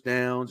first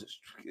downs.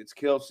 It's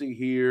Kelsey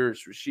here,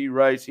 it's Rashee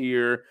Rice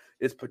here,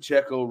 it's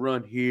Pacheco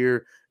run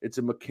here, it's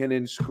a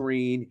McKinnon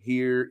screen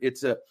here,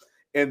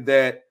 and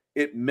that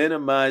it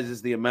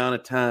minimizes the amount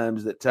of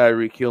times that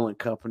Tyreek Hill and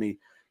company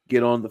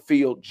get on the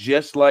field,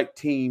 just like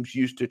teams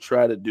used to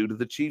try to do to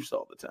the Chiefs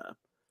all the time.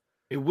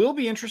 It will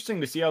be interesting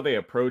to see how they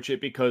approach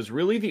it because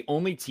really the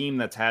only team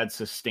that's had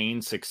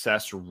sustained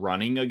success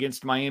running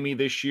against Miami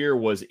this year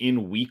was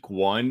in week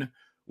 1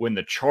 when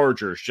the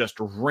Chargers just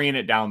ran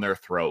it down their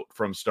throat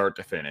from start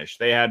to finish.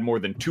 They had more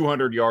than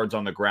 200 yards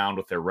on the ground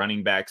with their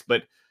running backs,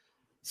 but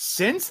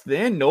since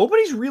then,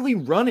 nobody's really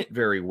run it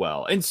very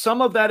well. And some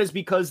of that is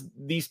because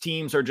these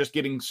teams are just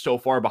getting so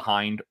far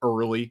behind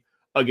early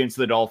against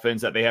the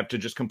Dolphins that they have to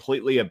just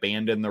completely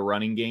abandon the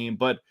running game.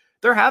 But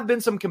there have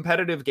been some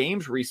competitive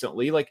games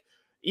recently, like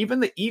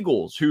even the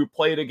Eagles who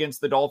played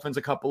against the Dolphins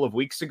a couple of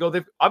weeks ago.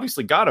 They've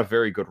obviously got a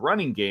very good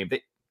running game.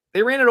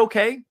 They ran it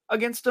okay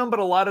against them, but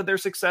a lot of their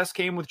success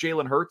came with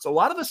Jalen Hurts. A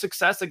lot of the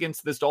success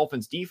against this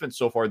Dolphins defense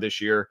so far this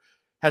year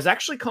has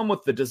actually come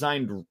with the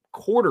designed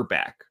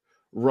quarterback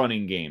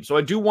running game. So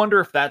I do wonder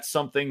if that's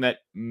something that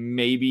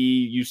maybe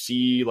you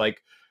see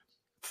like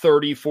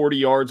 30, 40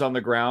 yards on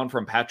the ground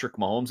from Patrick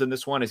Mahomes in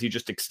this one as he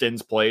just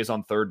extends plays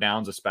on third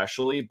downs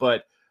especially.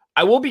 But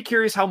I will be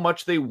curious how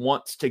much they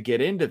want to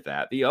get into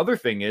that. The other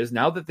thing is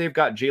now that they've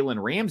got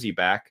Jalen Ramsey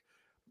back,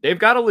 they've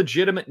got a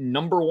legitimate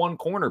number 1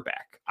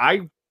 cornerback.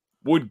 I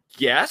would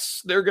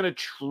guess they're going to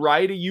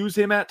try to use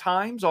him at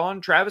times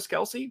on Travis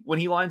Kelce when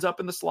he lines up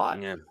in the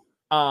slot.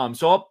 Yeah.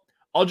 So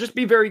I'll just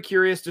be very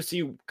curious to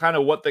see kind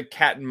of what the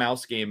cat and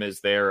mouse game is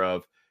there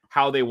of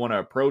how they want to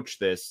approach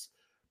this.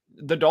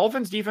 The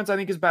Dolphins defense, I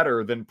think, is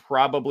better than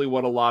probably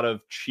what a lot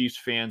of Chiefs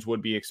fans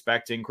would be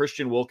expecting.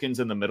 Christian Wilkins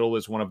in the middle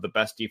is one of the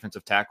best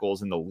defensive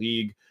tackles in the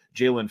league.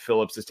 Jalen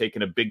Phillips has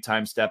taken a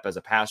big-time step as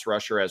a pass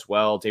rusher as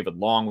well. David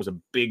Long was a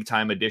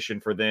big-time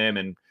addition for them,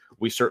 and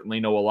we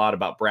certainly know a lot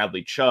about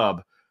Bradley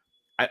Chubb.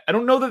 I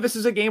don't know that this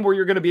is a game where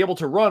you're going to be able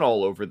to run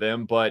all over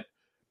them, but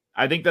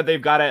I think that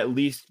they've got to at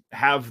least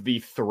have the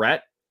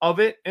threat of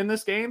it in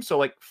this game. So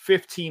like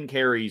 15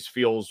 carries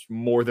feels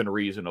more than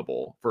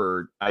reasonable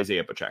for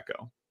Isaiah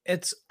Pacheco.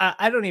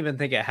 I don't even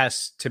think it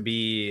has to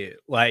be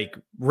like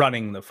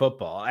running the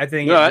football. I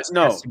think it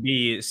has to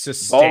be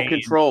sustained ball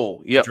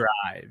control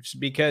drives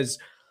because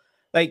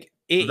like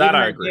that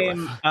I agree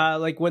game,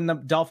 like when the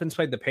Dolphins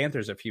played the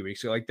Panthers a few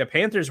weeks ago, like the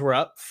Panthers were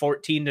up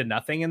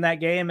 14-0 in that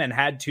game and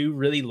had 2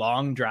 really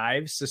long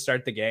drives to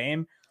start the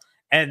game.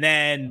 And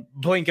then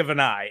blink of an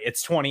eye,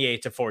 it's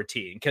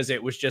 28-14 because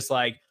it was just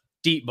like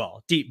deep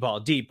ball,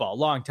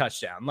 long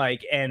touchdown.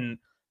 Like, and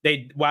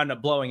they wound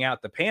up blowing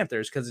out the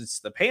Panthers because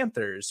it's the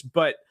Panthers.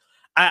 But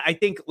I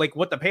think like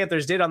what the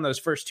Panthers did on those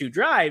first 2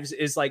 drives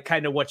is like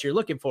kind of what you're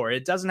looking for.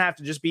 It doesn't have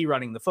to just be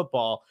running the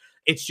football.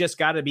 It's just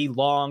got to be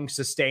long,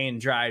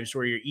 sustained drives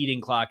where you're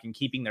eating clock and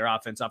keeping their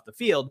offense off the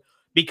field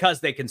because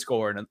they can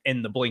score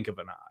in the blink of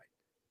an eye.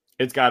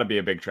 It's got to be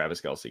a big Travis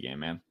Kelce game,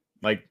 man.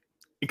 Like,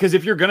 because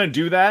if you're going to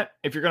do that,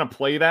 if you're going to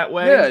play that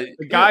way,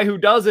 the guy who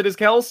does it is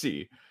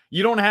Kelce.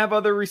 You don't have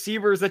other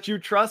receivers that you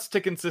trust to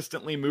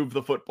consistently move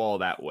the football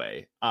that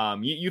way.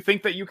 You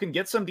think that you can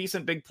get some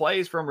decent big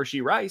plays from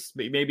Rashee Rice.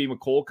 Maybe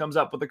McCole comes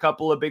up with a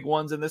couple of big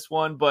ones in this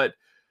one. But,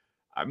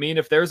 I mean,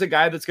 if there's a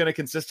guy that's going to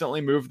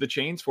consistently move the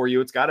chains for you,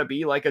 it's got to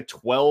be like a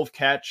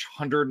 12-catch,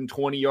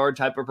 120-yard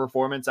type of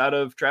performance out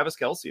of Travis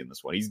Kelce in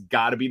this one. He's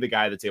got to be the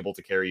guy that's able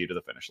to carry you to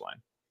the finish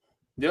line.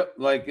 Yep,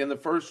 like in the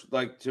first,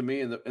 like to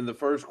me, in the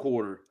first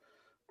quarter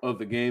of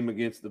the game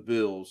against the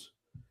Bills,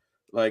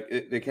 like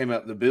they came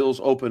out, the Bills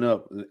open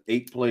up an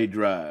 8-play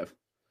drive.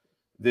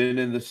 Then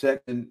in the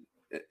second,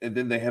 and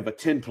then they have a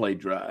 10-play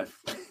drive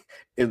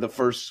in the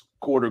first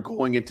quarter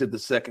going into the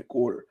second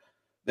quarter.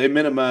 They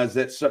minimize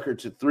that sucker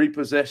to 3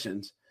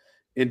 possessions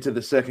into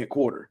the second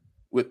quarter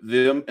with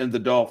them and the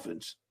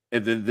Dolphins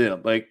and then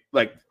them. Like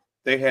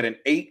they had an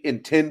 8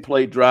 and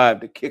 10-play drive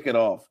to kick it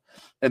off,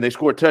 and they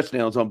scored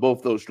touchdowns on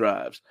both those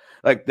drives.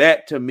 Like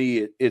that, to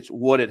me, it's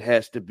what it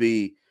has to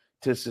be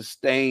to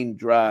sustain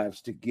drives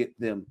to get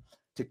them –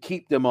 to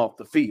keep them off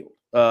the field,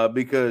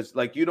 because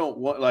like you don't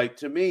want, like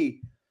to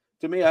me,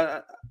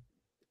 I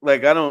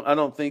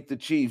don't think the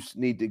Chiefs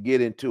need to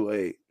get into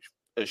a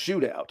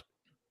shootout,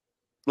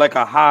 like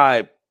a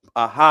high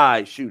a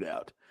high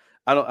shootout.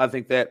 I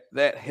think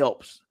that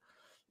helps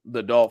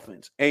the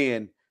Dolphins.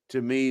 And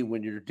to me,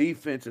 when your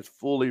defense is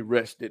fully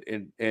rested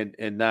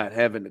and not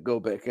having to go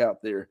back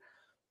out there,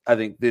 I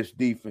think this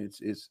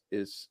defense is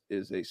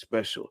a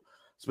special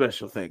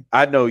thing.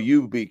 I know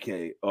you,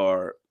 BK,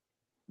 are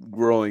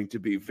growing to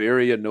be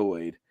very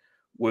annoyed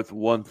with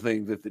one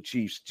thing that the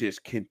Chiefs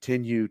just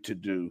continue to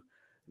do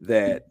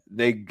that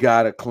they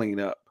gotta clean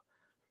up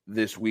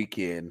this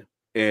weekend,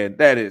 and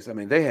that is, I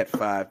mean, they had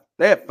five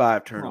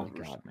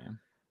turnovers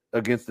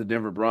against the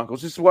Denver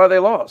Broncos. This is why they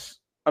lost.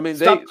 I mean,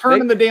 stop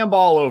turning the damn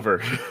ball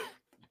over.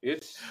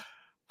 It's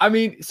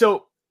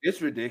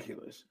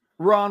ridiculous.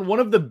 Ron, one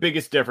of the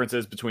biggest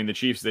differences between the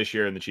Chiefs this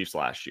year and the Chiefs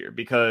last year,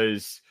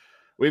 because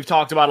we've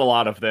talked about a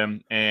lot of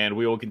them, and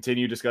we will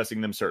continue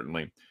discussing them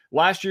certainly.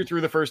 Last year,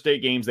 through the first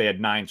 8 games, they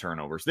had 9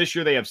 turnovers. This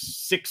year, they have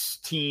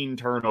 16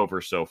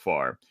 turnovers so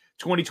far.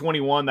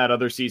 2021, that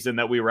other season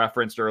that we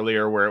referenced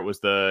earlier, where it was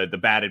the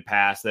batted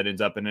pass that ends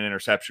up in an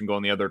interception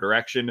going the other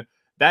direction.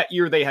 That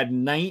year, they had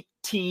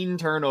 19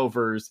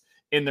 turnovers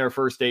in their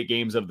first 8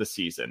 games of the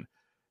season.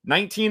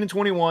 19 and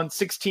 21,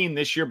 16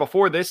 this year.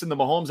 Before this, in the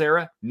Mahomes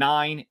era,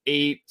 9,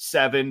 8,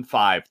 7,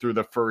 5 through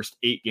the first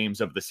 8 games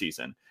of the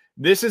season.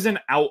 This is an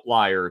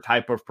outlier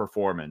type of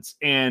performance.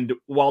 And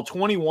while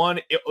 21,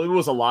 it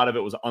was a lot of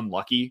it was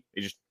unlucky.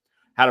 They just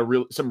had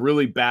some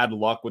really bad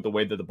luck with the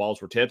way that the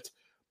balls were tipped.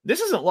 This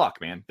isn't luck,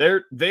 man.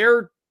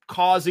 They're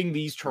causing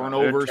these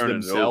turnovers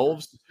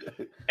themselves.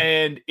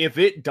 And if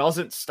it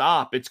doesn't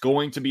stop, it's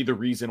going to be the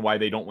reason why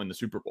they don't win the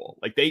Super Bowl.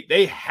 Like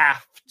they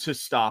have to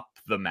stop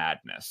the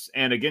madness.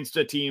 And against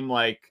a team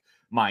like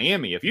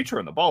Miami, if you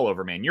turn the ball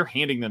over, man, you're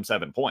handing them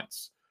 7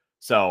 points.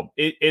 So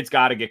it's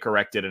got to get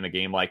corrected in a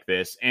game like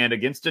this. And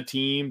against a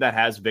team that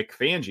has Vic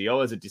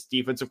Fangio as a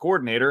defensive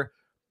coordinator,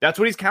 that's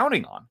what he's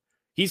counting on.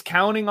 He's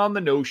counting on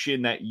the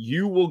notion that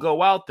you will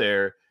go out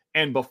there,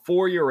 and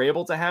before you're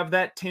able to have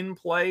that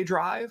 10-play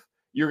drive,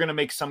 you're going to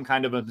make some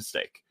kind of a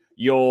mistake.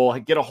 You'll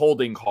get a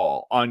holding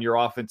call on your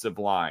offensive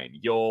line.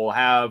 You'll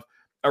have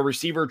a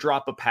receiver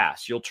drop a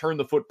pass. You'll turn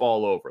the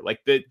football over.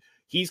 Like that,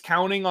 he's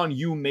counting on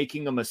you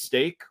making a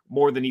mistake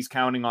more than he's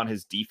counting on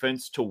his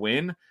defense to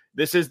win.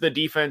 This is the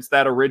defense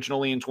that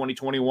originally in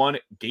 2021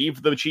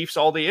 gave the Chiefs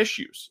all the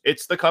issues.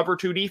 It's the cover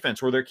 2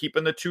 defense where they're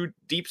keeping the 2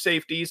 deep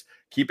safeties,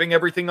 keeping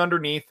everything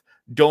underneath,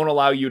 don't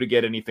allow you to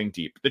get anything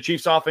deep. The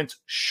Chiefs offense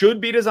should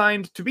be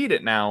designed to beat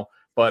it now,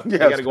 but they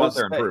got to go out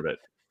there and prove it.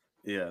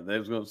 Yeah, they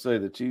was going to say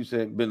the Chiefs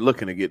haven't been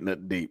looking at getting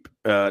that deep,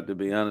 to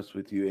be honest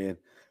with you.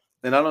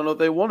 And I don't know if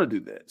they want to do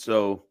that.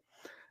 So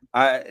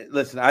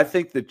I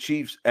think the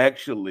Chiefs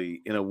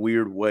actually, in a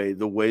weird way,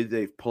 the way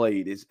they've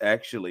played is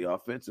actually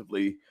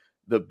offensively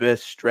the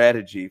best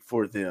strategy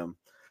for them.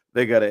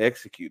 They got to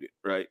execute it,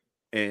 right?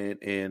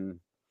 And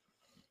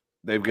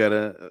they've got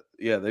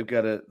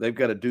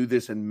to do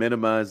this and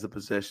minimize the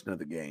possession of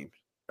the games,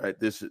 right?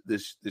 This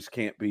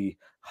can't be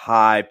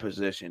high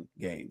possession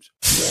games.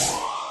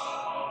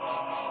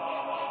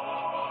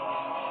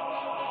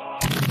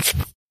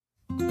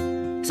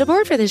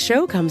 Support for this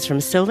show comes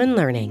from Sylvan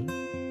Learning.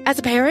 As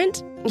a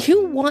parent,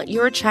 you want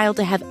your child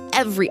to have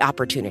every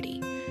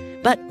opportunity,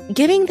 but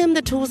giving them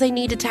the tools they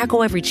need to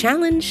tackle every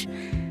challenge,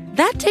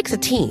 that takes a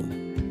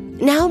team.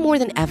 Now more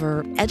than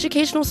ever,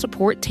 educational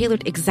support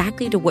tailored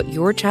exactly to what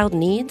your child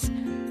needs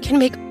can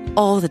make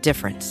all the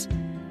difference.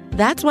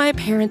 That's why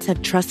parents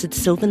have trusted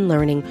Sylvan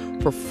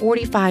Learning for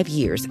 45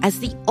 years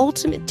as the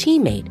ultimate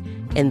teammate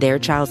in their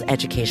child's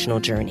educational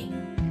journey,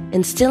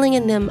 instilling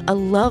in them a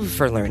love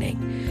for learning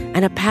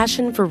and a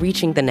passion for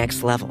reaching the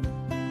next level.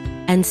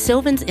 And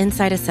Sylvan's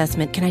Insight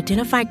Assessment can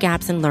identify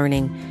gaps in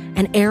learning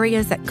and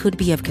areas that could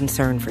be of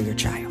concern for your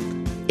child.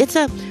 It's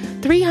a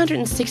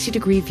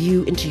 360-degree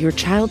view into your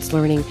child's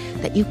learning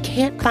that you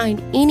can't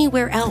find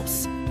anywhere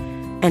else,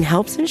 and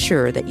helps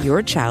ensure that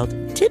your child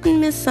didn't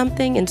miss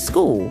something in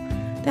school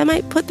that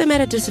might put them at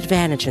a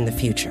disadvantage in the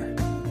future.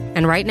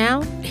 And right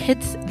now,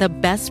 it's the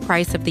best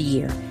price of the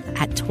year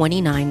at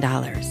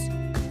 $29.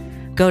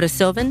 Go to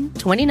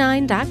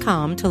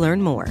sylvan29.com to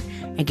learn more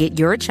and get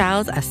your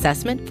child's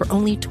assessment for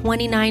only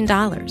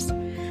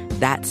 $29.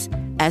 That's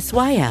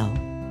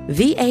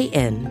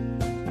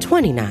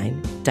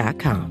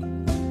SYLVAN29.com.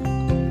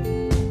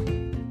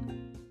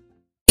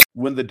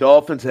 When the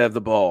Dolphins have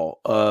the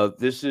ball,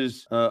 this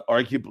is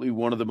arguably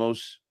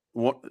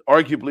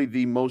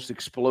the most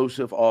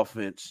explosive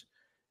offense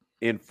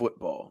in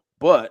football.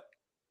 But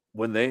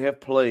when they have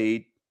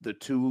played the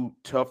 2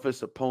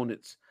 toughest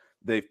opponents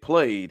they've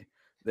played,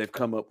 they've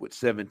come up with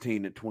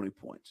 17 and 20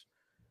 points.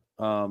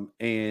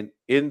 And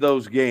in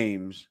those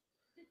games,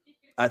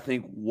 I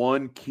think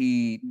one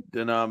key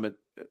denominator,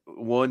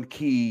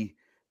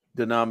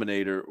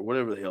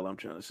 whatever the hell I'm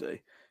trying to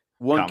say.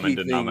 Common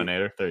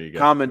denominator. There you go.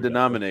 Common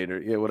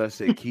denominator. Yeah, what I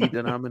say, key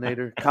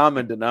denominator.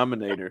 Common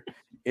denominator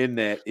in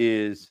that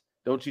is,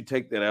 don't you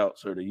take that out,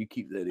 sir. You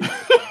keep that in.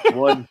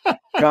 One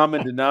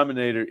common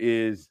denominator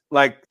is,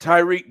 like,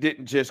 Tyreek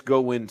didn't just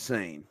go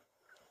insane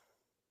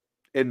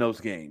in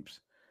those games.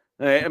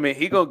 I mean,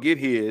 he gonna get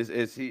his,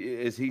 as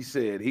he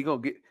said. He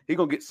gonna He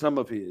gonna get some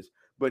of his,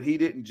 but he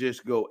didn't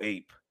just go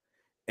ape.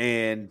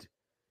 And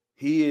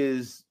he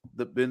is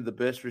been the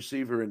best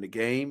receiver in the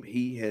game.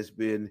 He has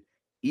been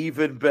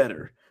even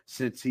better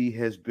since he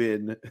has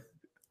been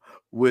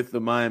with the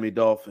Miami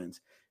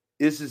Dolphins.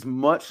 This is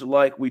much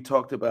like we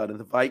talked about in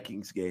the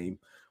Vikings game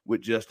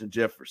with Justin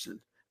Jefferson.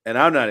 And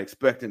I'm not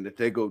expecting that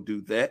they go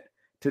do that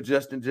to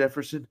Justin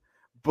Jefferson,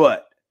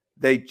 but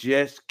they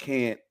just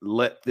can't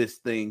let this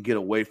thing get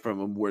away from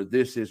them where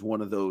this is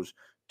one of those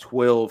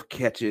 12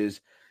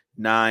 catches,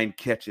 9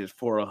 catches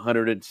for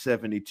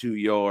 172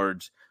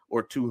 yards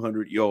or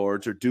 200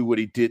 yards, or do what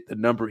he did, the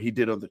number he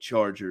did on the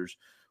Chargers,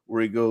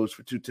 where he goes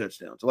for 2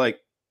 touchdowns. Like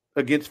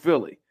against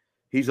Philly,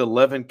 he's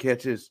 11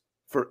 catches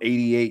for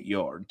 88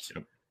 yards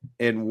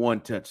and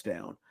 1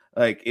 touchdown.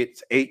 Like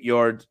it's 8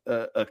 yards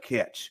a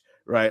catch,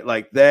 right?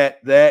 Like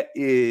that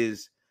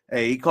is,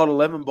 hey, he caught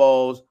 11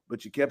 balls,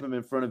 but you kept him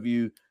in front of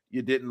you.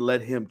 You didn't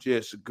let him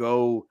just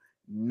go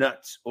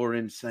nuts or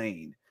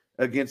insane.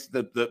 Against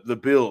the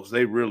Bills,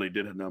 they really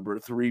did a number,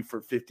 3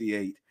 for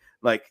 58.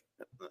 Like,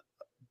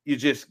 you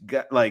just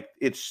got, like,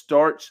 it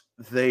starts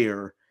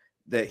there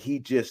that he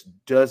just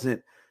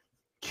doesn't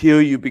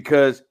kill you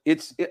because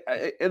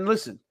and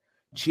listen,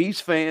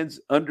 Chiefs fans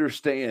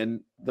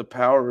understand the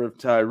power of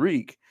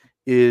Tyreek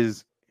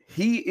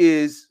he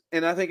is,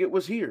 and I think it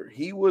was here,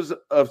 he was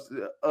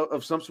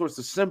of some sort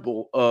of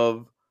symbol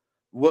of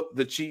what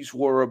the Chiefs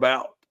were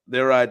about,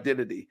 their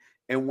identity.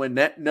 And when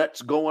that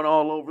nut's going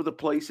all over the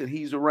place and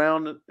he's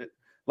around,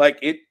 like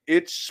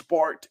it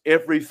sparked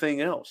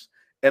everything else.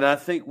 And I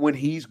think when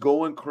he's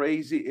going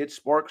crazy, it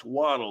sparks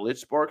Waddle, it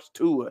sparks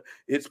Tua,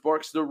 it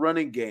sparks the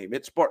running game.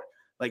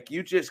 Like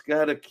you just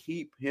got to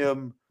keep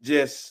him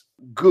just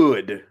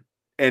good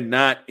and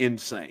not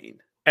insane.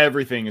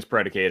 Everything is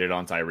predicated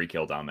on Tyreek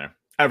Hill down there.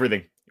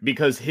 Everything.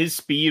 Because his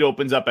speed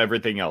opens up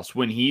everything else.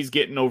 When he's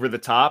getting over the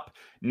top,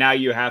 now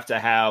you have to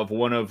have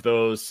one of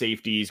those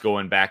safeties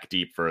going back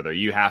deep further.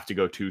 You have to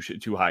go too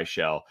high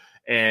shell.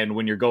 And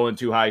when you're going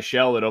too high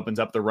shell, it opens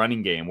up the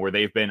running game where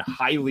they've been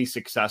highly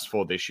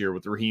successful this year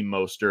with Raheem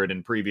Mostert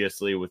and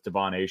previously with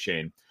Devon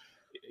Achane.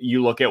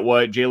 You look at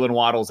what Jalen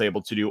Waddle's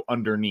able to do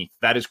underneath.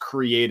 That is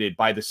created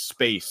by the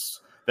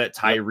space that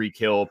Tyreek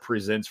Hill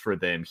presents for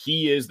them.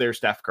 He is their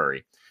Steph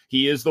Curry.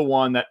 He is the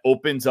one that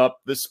opens up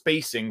the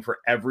spacing for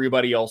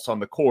everybody else on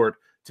the court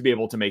to be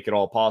able to make it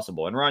all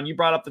possible. And Ron, you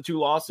brought up the 2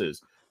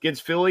 losses.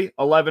 Against Philly,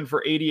 11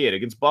 for 88.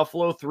 Against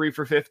Buffalo, 3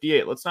 for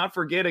 58. Let's not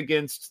forget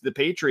against the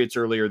Patriots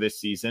earlier this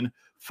season,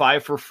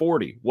 5 for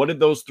 40. What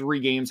did those 3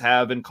 games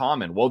have in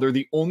common? Well, they're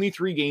the only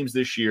 3 games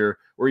this year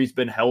where he's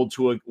been held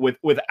to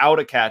without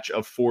a catch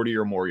of 40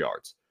 or more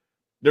yards.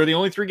 They're the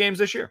only 3 games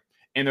this year.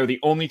 And they're the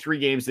only 3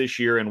 games this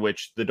year in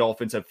which the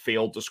Dolphins have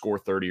failed to score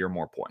 30 or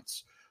more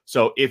points.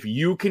 So if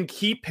you can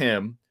keep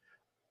him,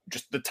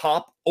 just the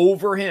top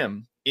over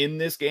him in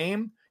this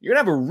game, you're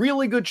going to have a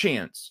really good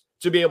chance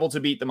to be able to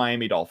beat the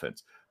Miami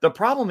Dolphins. The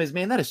problem is,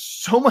 man, that is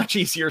so much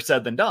easier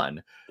said than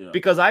done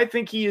because I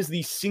think he is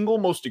the single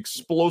most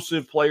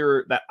explosive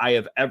player that I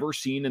have ever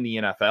seen in the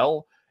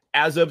NFL.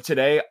 As of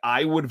today,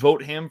 I would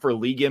vote him for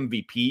league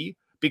MVP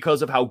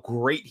because of how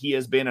great he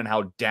has been and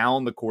how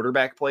down the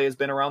quarterback play has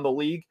been around the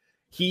league.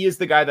 He is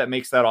the guy that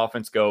makes that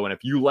offense go. And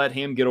if you let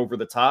him get over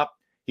the top,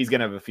 he's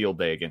going to have a field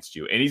day against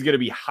you. And he's going to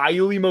be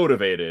highly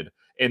motivated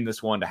in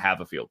this one to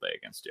have a field day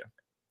against you.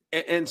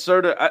 And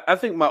Serta, I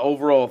think my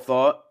overall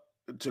thought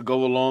to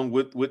go along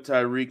with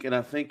Tyreek, and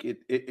I think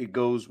it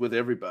goes with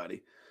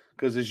everybody,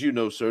 because as you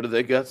know, Serta,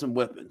 they got some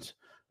weapons,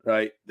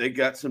 right? They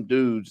got some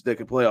dudes that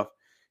can play off.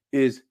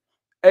 Is,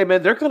 hey,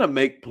 man, they're going to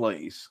make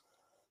plays.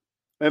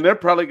 And they're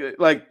probably,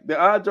 like, the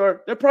odds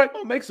are they're probably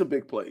going to make some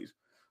big plays.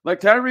 Like,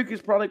 Tyreek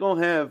is probably going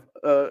to have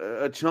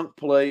a chunk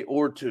play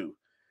or 2.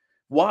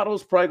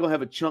 Waddle's probably going to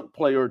have a chunk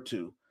play or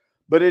 2.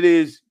 But it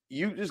is,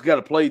 you just got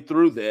to play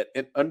through that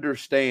and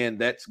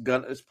understand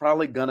it's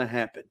probably going to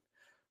happen.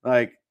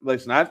 Like,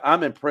 listen,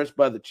 I'm impressed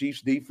by the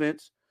Chiefs'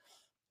 defense.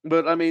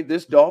 But, I mean,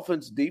 this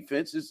Dolphins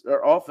defense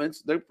or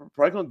offense, they're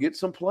probably going to get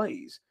some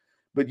plays.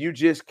 But you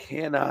just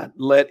cannot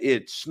let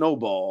it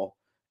snowball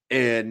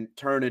and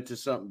turn into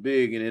something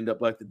big and end up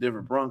like the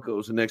Denver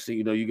Broncos. The next thing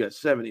you know, you got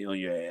 70 on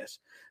your ass.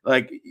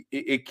 Like,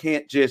 it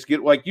can't just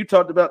get – like you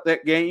talked about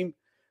that game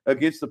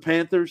against the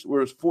Panthers where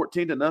it was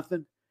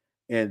 14-0,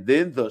 and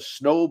then the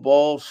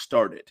snowball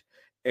started.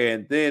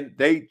 And then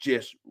they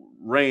just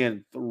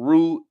ran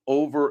through,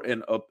 over,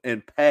 and up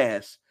and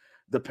past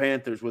the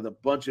Panthers with a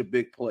bunch of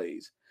big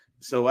plays.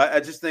 So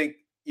I just think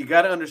you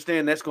got to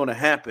understand that's going to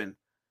happen,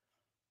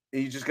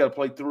 and you just got to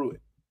play through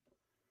it.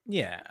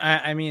 Yeah,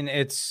 I mean,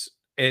 it's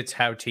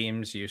how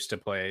teams used to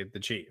play the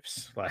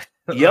Chiefs. Like,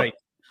 yep.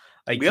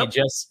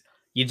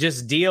 you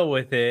just deal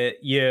with it.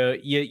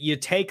 You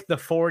take the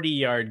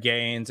 40-yard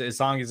gains as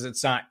long as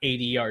it's not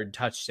 80-yard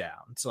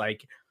touchdowns.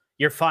 Like,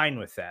 you're fine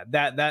with that.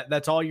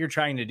 That's all you're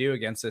trying to do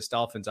against this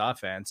Dolphins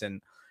offense.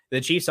 And the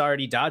Chiefs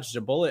already dodged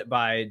a bullet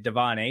by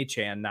Devon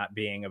Achane not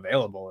being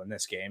available in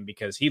this game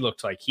because he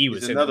looked like he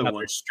was in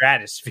another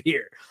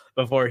stratosphere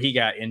before he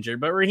got injured.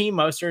 But Raheem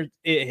Mostert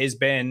has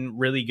been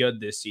really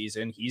good this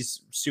season.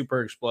 He's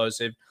super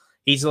explosive.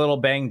 He's a little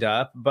banged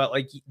up, but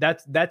like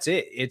that's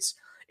it. It's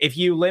if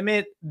you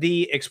limit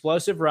the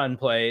explosive run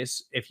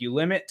plays, if you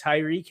limit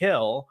Tyreek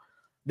Hill,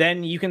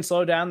 then you can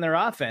slow down their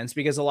offense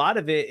because a lot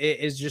of it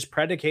is just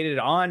predicated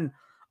on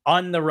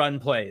the run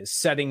plays,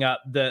 setting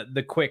up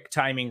the quick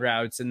timing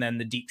routes and then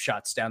the deep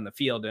shots down the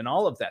field and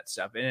all of that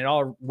stuff. And it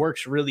all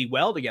works really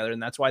well together.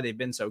 And that's why they've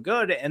been so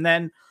good. And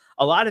then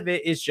a lot of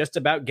it is just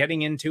about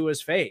getting in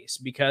Tua's face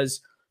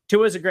because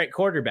Tua's a great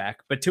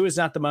quarterback, but Tua's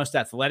not the most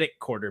athletic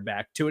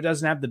quarterback. Tua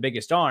doesn't have the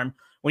biggest arm.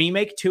 When you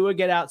make Tua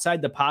get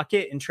outside the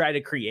pocket and try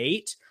to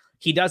create,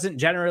 he doesn't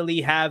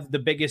generally have the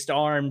biggest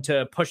arm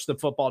to push the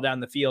football down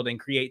the field and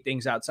create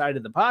things outside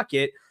of the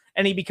pocket,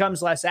 and he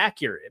becomes less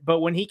accurate. But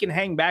when he can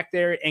hang back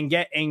there and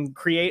get and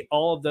create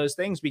all of those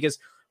things, because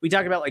we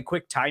talk about like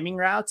quick timing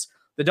routes,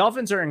 the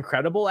Dolphins are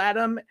incredible at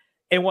them.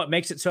 And what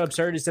makes it so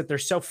absurd is that they're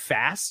so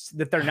fast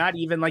that they're not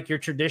even like your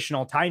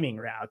traditional timing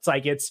routes.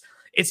 Like it's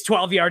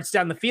 12 yards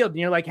down the field and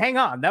you're like, hang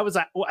on, that was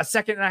a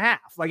second and a half.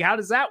 Like, how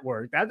does that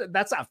work?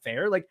 That's not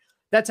fair. Like,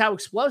 that's how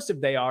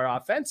explosive they are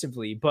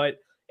offensively. But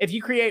if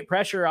you create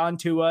pressure on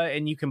Tua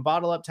and you can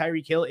bottle up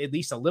Tyreek Hill at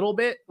least a little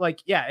bit, like,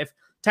 yeah, if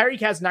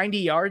Tyreek has 90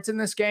 yards in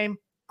this game,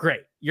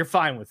 great. You're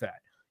fine with that.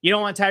 You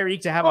don't want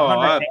Tyreek to have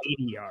 180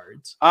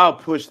 yards. I'll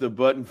push the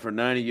button for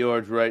 90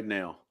 yards right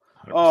now.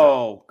 100%.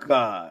 Oh,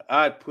 God.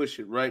 I'd push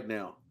it right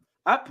now.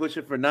 I'd push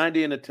it for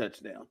 90 and a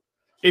touchdown.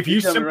 If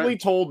you simply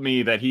told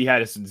me that he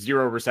had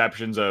 0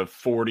 receptions of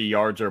 40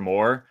 yards or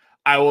more,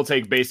 I will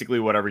take basically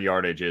whatever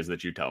yardage is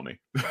that you tell me.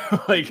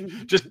 Like,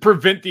 just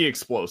prevent the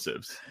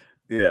explosives.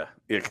 Yeah,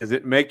 because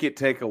it make it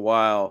take a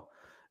while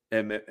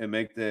and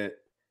make that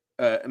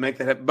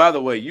happen. By the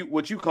way,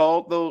 what you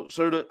called though,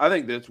 sir, I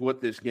think that's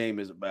what this game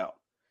is about.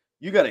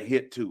 You got to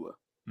hit Tua.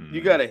 You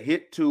got to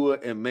hit Tua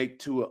and make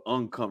Tua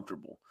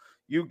uncomfortable.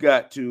 You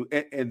got to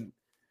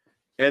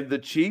and the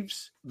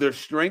Chiefs, their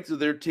strength of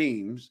their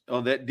teams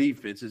on that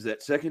defense is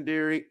that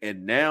secondary,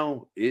 and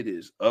now it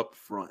is up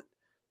front.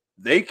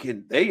 They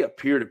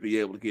appear to be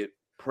able to get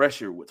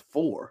pressure with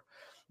 4.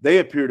 They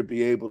appear to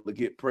be able to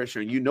get pressure,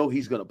 and you know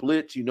he's going to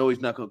blitz. You know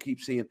he's not going to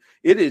keep seeing.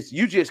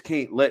 You just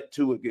can't let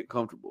Tua get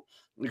comfortable.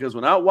 Because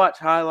when I watch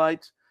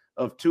highlights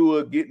of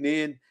Tua getting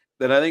in,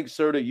 then I think,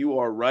 Serta, you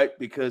are right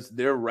because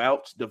their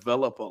routes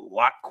develop a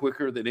lot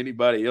quicker than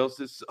anybody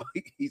else's. So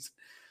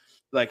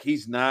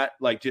he's not,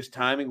 like, just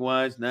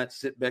timing-wise, not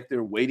sit back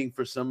there waiting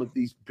for some of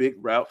these big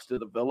routes to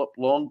develop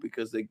long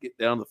because they get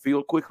down the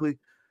field quickly.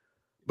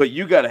 But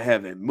you got to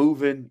have him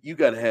moving. You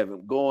got to have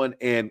him going.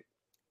 And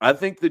I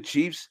think the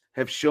Chiefs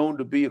have shown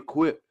to be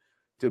equipped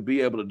to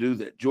be able to do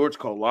that. George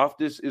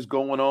Karlaftis is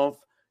going off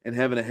and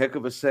having a heck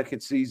of a second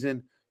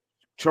season.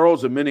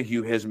 Charles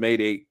Omenihu has made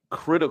a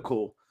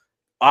critical,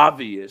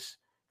 obvious,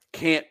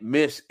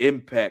 can't-miss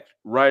impact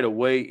right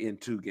away in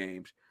 2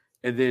 games.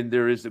 And then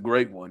there is the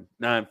great one,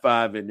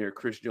 9-5 in there,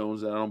 Chris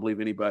Jones, that I don't believe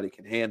anybody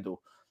can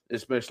handle,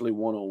 especially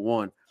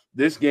one-on-one.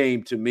 This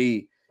game, to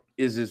me,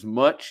 is as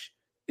much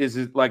 –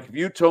 like if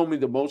you told me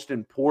the most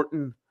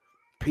important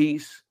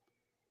piece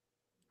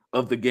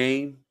of the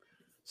game,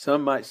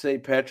 some might say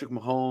Patrick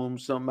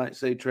Mahomes, some might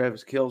say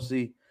Travis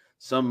Kelce,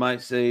 some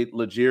might say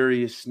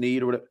L'Jarius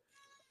Sneed or whatever.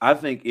 I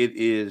think it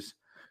is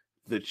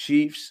the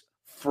Chiefs'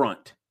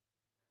 front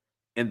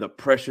and the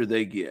pressure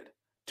they get.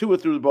 Tua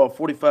threw the ball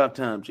 45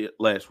 times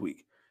last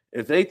week.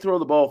 If they throw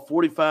the ball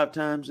 45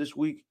 times this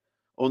week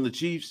on the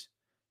Chiefs,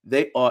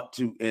 they ought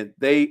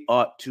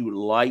to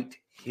light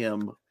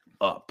him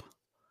up.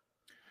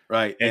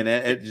 Right. And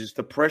just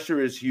the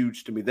pressure is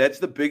huge to me. That's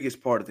the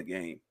biggest part of the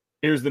game.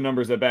 Here's the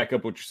numbers that back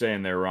up what you're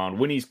saying there, Ron.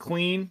 When he's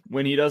clean,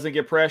 when he doesn't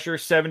get pressure,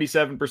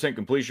 77%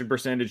 completion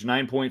percentage,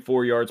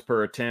 9.4 yards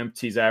per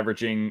attempt. He's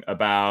averaging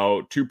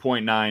about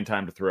 2.9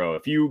 time to throw.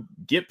 If you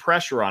get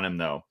pressure on him,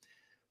 though,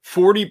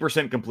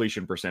 40%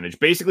 completion percentage,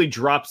 basically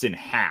drops in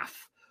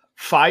half.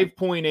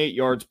 5.8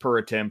 yards per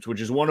attempt, which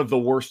is one of the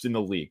worst in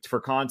the league. For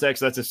context,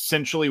 that's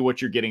essentially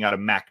what you're getting out of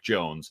Mac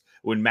Jones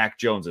when Mac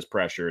Jones is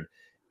pressured.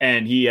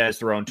 And he has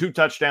thrown 2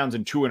 touchdowns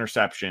and 2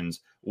 interceptions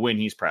when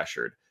he's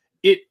pressured.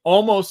 It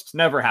almost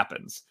never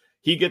happens.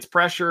 He gets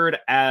pressured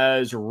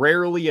as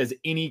rarely as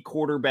any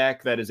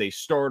quarterback that is a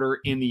starter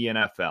in the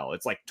NFL.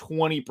 It's like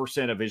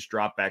 20% of his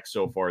dropbacks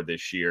so far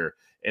this year.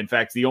 In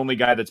fact, the only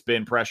guy that's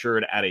been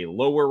pressured at a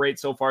lower rate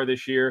so far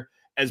this year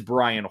is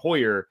Brian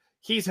Hoyer.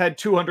 He's had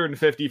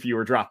 250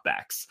 fewer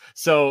dropbacks.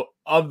 So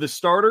of the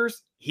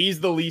starters, he's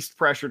the least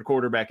pressured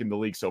quarterback in the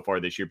league so far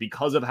this year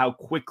because of how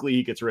quickly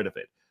he gets rid of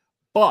it.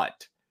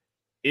 But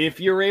if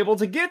you're able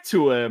to get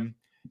to him,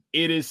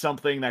 it is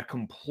something that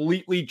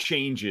completely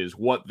changes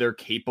what they're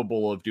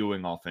capable of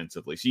doing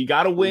offensively. So you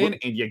got to win,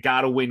 and you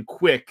got to win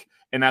quick,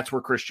 and that's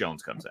where Chris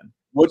Jones comes in.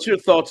 What's your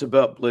thoughts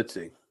about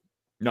blitzing?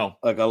 No.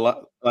 Like a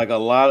lot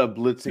of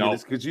blitzing. No.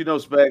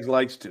 Because Spags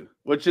likes to.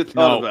 What's your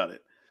thought about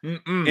it?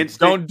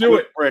 Don't do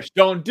it.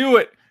 Don't do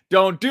it.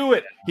 Don't do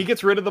it. He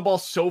gets rid of the ball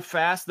so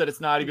fast that it's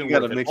not even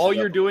worth it. All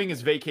you're doing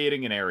is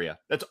vacating an area.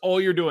 That's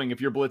all you're doing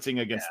if you're blitzing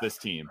against this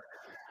team.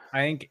 I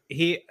think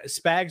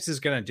Spags is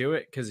going to do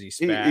it because he's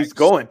Spags. He's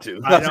going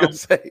to.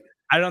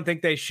 I don't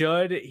think they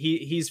should.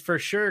 He's for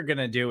sure going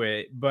to do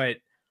it, but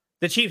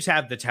the Chiefs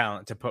have the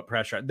talent to put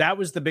pressure. That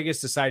was the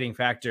biggest deciding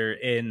factor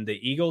in the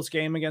Eagles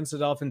game against the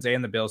Dolphins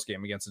and the Bills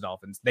game against the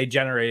Dolphins. They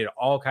generated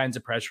all kinds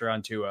of pressure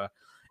on Tua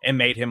and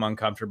made him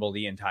uncomfortable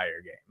the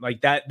entire game.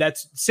 Like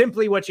that's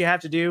simply what you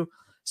have to do.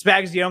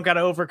 Spags, you don't got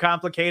to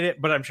overcomplicate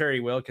it, but I'm sure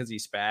he will because he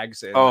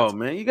Spags. Oh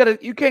man,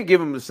 you can't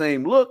give him the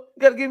same look.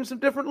 You got to give him some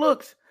different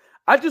looks.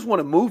 I just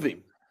want to move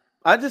him.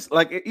 I just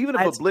like even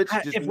if a blitz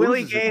just if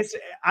Willie Gay's,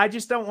 I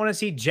just don't want to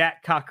see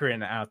Jack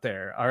Cochran out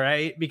there. All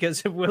right,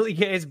 because if Willie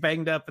Gay is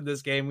banged up in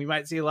this game, we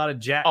might see a lot of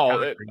Jack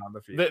Cochran on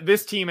the field.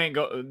 This team ain't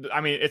go.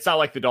 I mean, it's not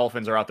like the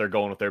Dolphins are out there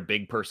going with their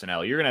big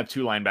personnel. You're gonna have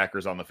 2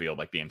 linebackers on the field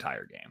like the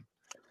entire game.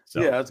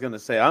 So. Yeah, I was gonna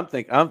say I'm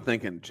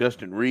thinking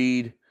Justin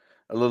Reed,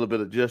 a little bit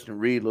of Justin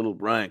Reed, little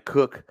Brian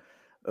Cook,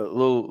 a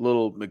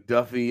little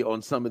McDuffie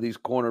on some of these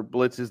corner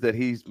blitzes that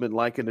he's been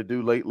liking to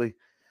do lately.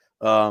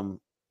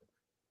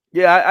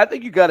 Yeah, I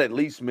think you got to at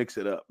least mix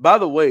it up. By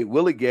the way,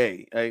 Willie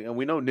Gay, and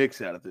we know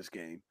Nick's out of this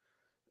game.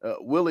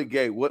 Willie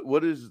Gay,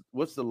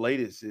 what's the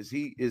latest? Is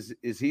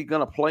he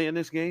going to play in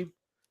this game?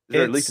 Is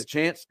there at least a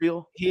chance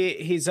still?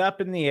 He's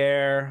up in the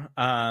air,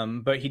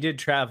 but he did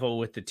travel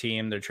with the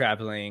team. They're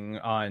traveling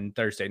on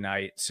Thursday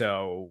night,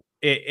 so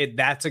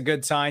that's a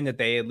good sign that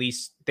they at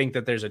least think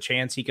that there's a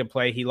chance he could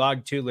play. He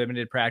logged 2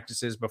 limited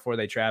practices before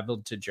they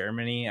traveled to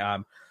Germany.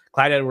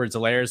 Clyde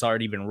Edwards-Helaire has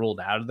already been ruled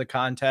out of the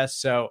contest.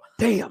 So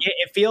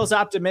it feels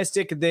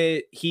optimistic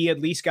that he at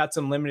least got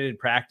some limited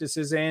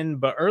practices in.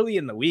 But early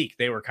in the week,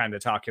 they were kind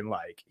of talking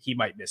like he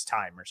might miss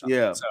time or something.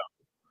 Yeah. So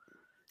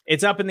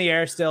it's up in the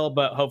air still,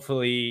 but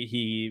hopefully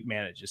he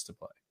manages to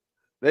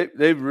play.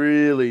 They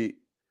really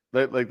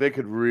they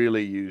could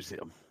really use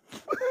him.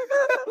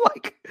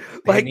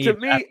 like to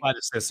me,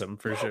 athleticism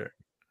for sure.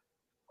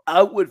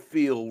 I would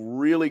feel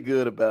really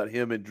good about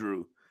him and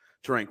Drew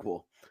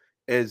Tranquil.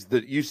 As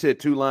you said,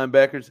 2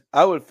 linebackers,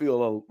 I would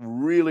feel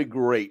really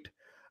great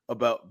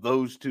about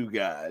those 2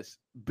 guys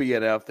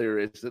being out there.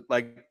 It's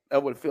like I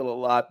would feel a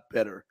lot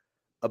better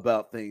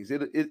about things.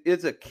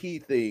 It's a key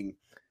thing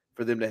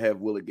for them to have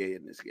Willie Gay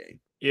in this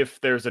game.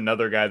 If there's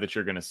another guy that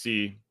you're going to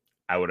see,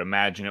 I would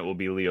imagine it will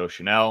be Leo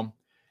Chanel.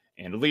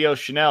 And Leo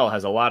Chanel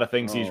has a lot of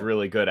things he's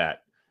really good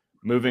at.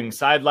 Moving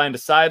sideline to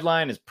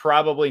sideline is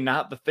probably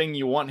not the thing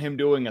you want him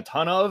doing a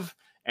ton of.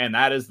 And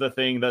that is the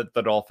thing that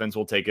the Dolphins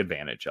will take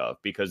advantage of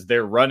because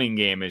their running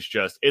game is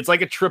it's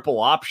like a triple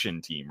option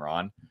team,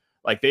 Ron.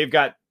 Like they've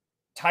got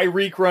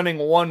Tyreek running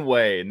one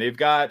way and they've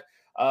got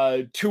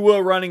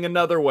Tua running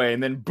another way.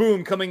 And then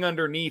boom, coming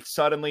underneath,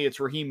 suddenly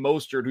it's Raheem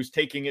Mostert who's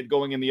taking it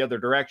going in the other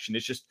direction.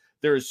 It's just,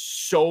 there's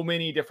so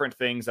many different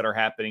things that are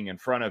happening in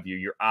front of you.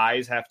 Your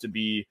eyes have to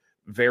be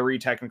very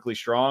technically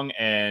strong,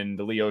 and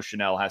Leo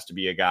Chanel has to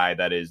be a guy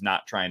that is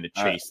not trying to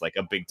chase like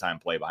a big time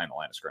play behind the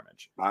line of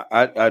scrimmage.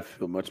 I'd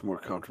feel much more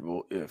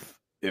comfortable if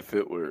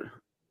it were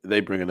they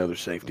bring another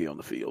safety on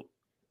the field.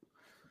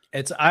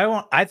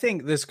 I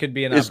think this could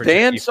be an opportunity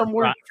Dan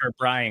somewhere for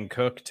Brian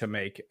Cook to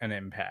make an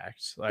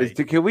impact. Like,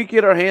 can we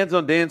get our hands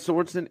on Dan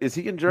Sorensen? Is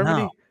he in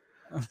Germany?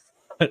 No.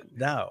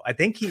 No, I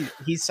think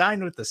he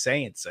signed with the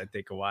Saints. I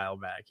think a while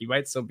back he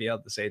might still be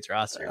on the Saints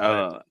roster.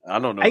 I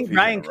don't know. I think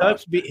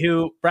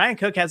Brian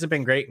Cook hasn't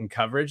been great in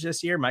coverage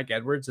this year. Mike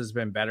Edwards has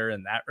been better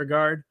in that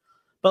regard.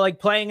 But like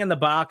playing in the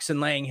box and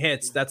laying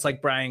hits, that's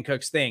like Brian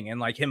Cook's thing. And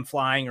like him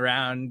flying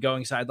around,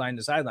 going sideline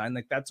to sideline,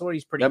 like that's what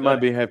he's pretty. That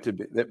might have to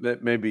be.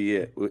 That may be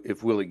it.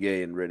 If Willie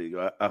Gay and ready to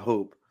go, I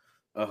hope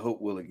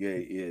Willie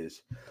Gay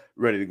is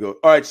ready to go.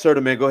 All right,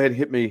 Serta, man, go ahead and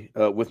hit me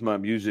with my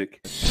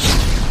music.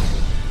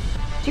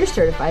 You're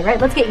certified,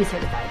 right? Let's get you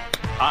certified.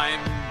 I'm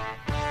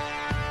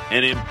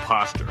an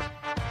imposter.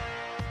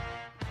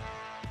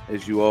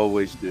 As you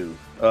always do.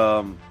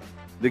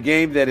 The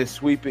game that is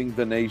sweeping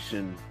the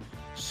nation,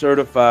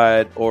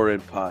 certified or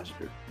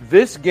imposter.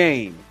 This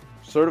game,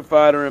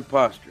 certified or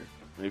imposter.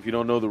 If you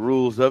don't know the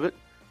rules of it,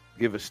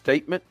 give a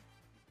statement.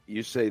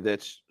 You say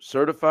that's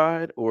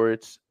certified or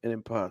it's an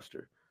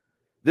imposter.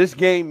 This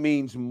game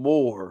means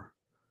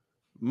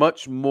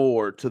much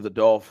more to the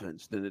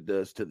Dolphins than it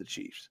does to the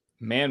Chiefs.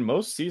 Man,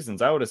 most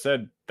seasons I would have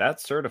said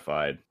that's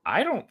certified.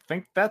 I don't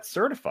think that's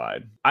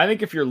certified. I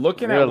think if you're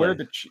looking at where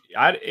the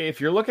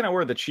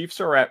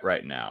Chiefs are at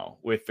right now,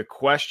 with the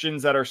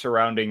questions that are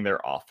surrounding their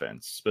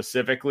offense,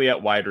 specifically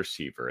at wide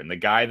receiver, and the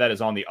guy that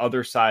is on the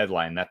other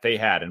sideline that they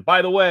had. And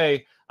by the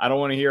way, I don't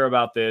want to hear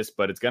about this,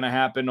 but it's going to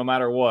happen no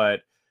matter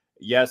what.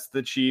 Yes,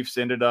 the Chiefs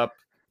ended up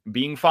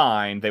being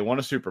fine. They won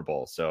a Super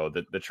Bowl, so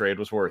the trade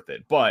was worth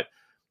it. But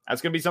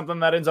that's going to be something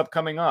that ends up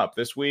coming up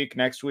this week,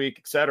 next week,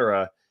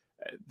 etc.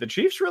 The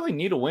Chiefs really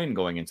need a win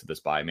going into this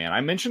bye, man. I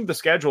mentioned the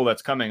schedule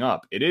that's coming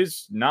up. It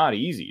is not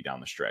easy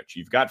down the stretch.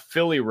 You've got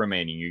Philly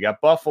remaining. You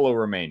got Buffalo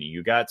remaining.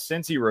 You got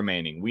Cincy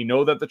remaining. We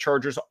know that the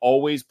Chargers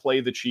always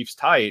play the Chiefs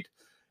tight.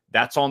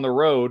 That's on the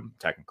road,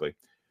 technically.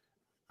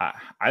 I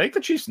think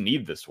the Chiefs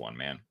need this one,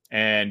 man.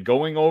 And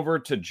going over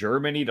to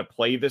Germany to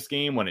play this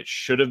game when it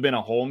should have been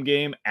a home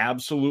game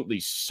absolutely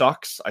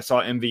sucks. I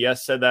saw MVS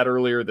said that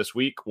earlier this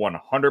week.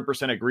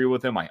 100% agree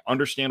with him. I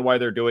understand why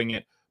they're doing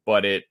it,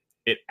 but it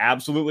It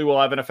absolutely will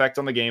have an effect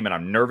on the game, and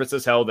I'm nervous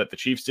as hell that the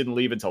Chiefs didn't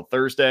leave until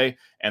Thursday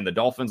and the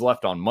Dolphins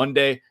left on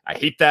Monday. I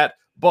hate that,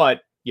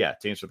 but yeah,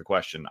 to answer the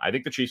question, I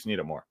think the Chiefs need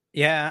it more.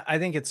 Yeah, I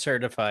think it's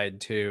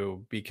certified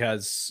too,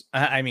 because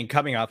I mean,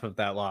 coming off of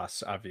that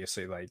loss,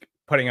 obviously, like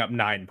putting up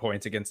 9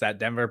 points against that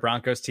Denver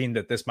Broncos team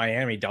that this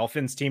Miami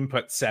Dolphins team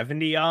put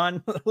 70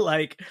 on,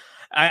 like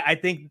I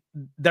think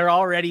they're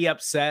already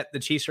upset. The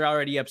Chiefs are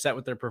already upset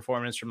with their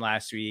performance from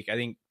last week. I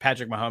think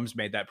Patrick Mahomes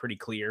made that pretty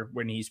clear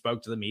when he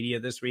spoke to the media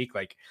this week.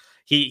 Like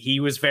he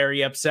was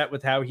very upset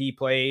with how he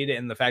played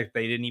and the fact that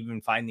they didn't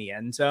even find the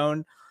end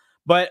zone.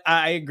 But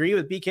I agree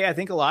with BK. I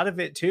think a lot of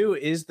it too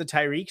is the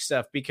Tyreek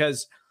stuff,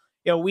 because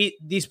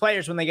these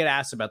players, when they get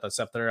asked about that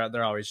stuff,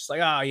 they're always just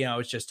like, oh,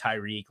 it's just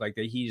Tyreek. Like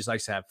he just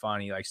likes to have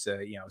fun. He likes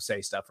to,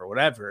 say stuff or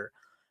whatever.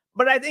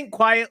 But I think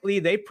quietly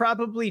they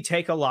probably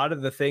take a lot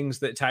of the things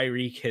that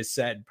Tyreek has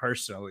said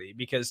personally,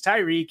 because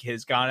Tyreek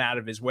has gone out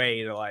of his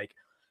way to like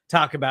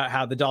talk about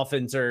how the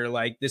Dolphins are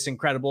like this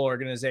incredible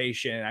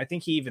organization. I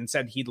think he even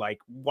said he'd like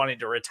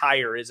wanted to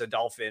retire as a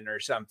Dolphin or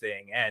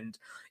something. And,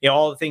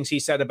 all the things he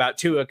said about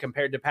Tua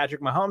compared to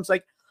Patrick Mahomes,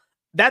 like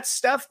that's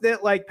stuff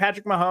that like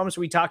Patrick Mahomes,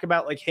 we talk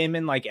about like him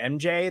and like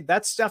MJ,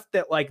 that's stuff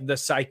that like the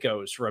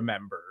psychos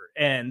remember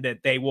and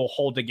that they will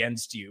hold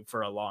against you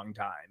for a long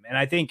time. And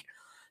I think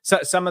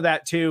some of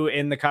that too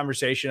in the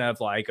conversation of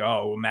like,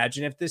 oh,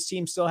 imagine if this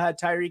team still had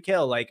Tyreek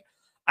Hill. Like,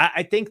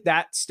 I think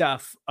that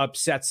stuff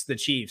upsets the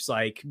Chiefs,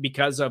 like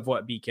because of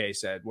what BK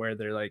said, where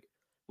they're like,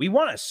 we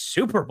won a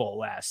Super Bowl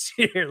last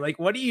year. Like,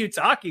 what are you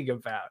talking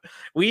about?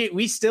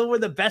 We still were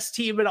the best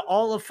team in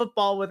all of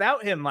football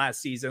without him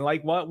last season.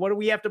 Like, what do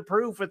we have to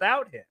prove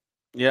without him?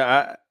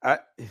 Yeah,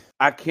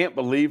 I can't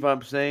believe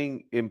I'm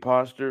saying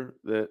imposter,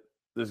 that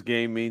this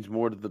game means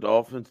more to the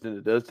Dolphins than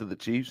it does to the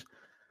Chiefs,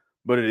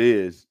 but it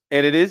is.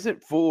 And it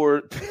isn't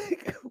for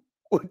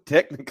what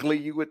technically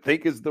you would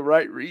think is the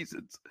right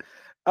reasons.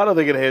 I don't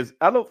think it has.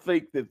 I don't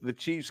think that the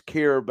Chiefs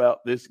care about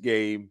this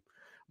game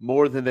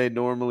more than they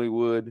normally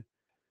would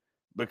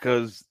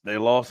because they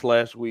lost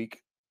last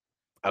week.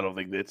 I don't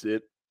think that's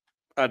it.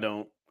 I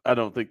don't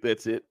think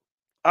that's it.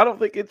 I don't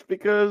think it's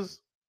because,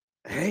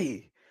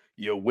 hey,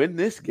 you win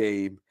this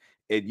game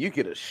and you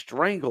get a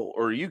strangle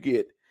or you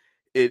get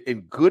it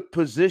in good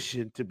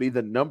position to be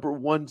the number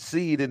 1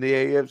 seed in the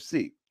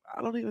AFC.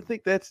 I don't even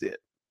think that's it.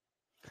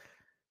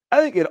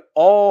 I think it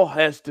all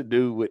has to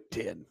do with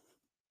 10.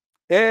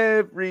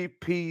 Every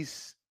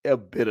piece, a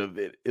bit of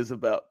it is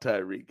about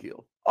Tyreek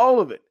Hill. All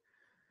of it.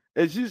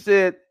 As you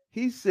said,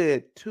 he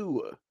said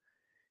Tua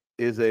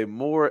is a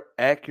more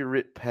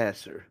accurate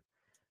passer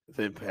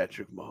than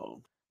Patrick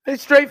Mahomes. He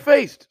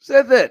straight-faced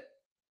said that.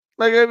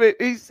 Like, I mean,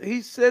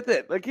 he said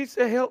that. Like, he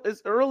said hell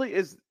as early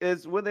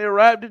as when they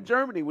arrived in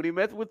Germany, when he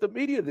met with the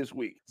media this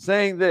week,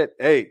 saying that,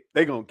 hey,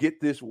 they're going to get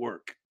this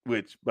work,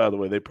 which, by the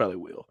way, they probably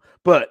will,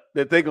 but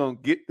that they're going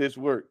to get this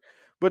work.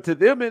 But to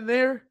them in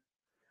there,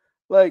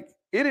 like,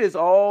 it is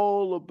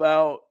all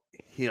about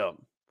him.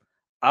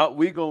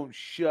 We're going to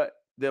shut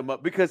them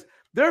up because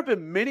there have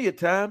been many a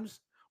times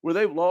where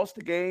they've lost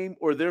a game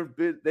or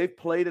they've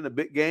played in a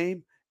big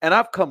game, and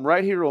I've come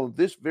right here on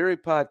this very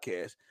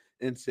podcast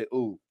and said,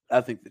 "Oh,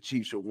 I think the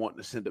Chiefs are wanting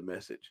to send a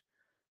message,"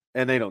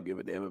 and they don't give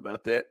a damn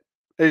about that.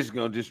 They're just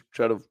going to just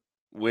try to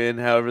win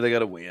however they got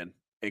to win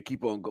and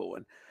keep on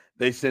going.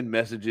 They send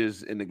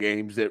messages in the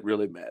games that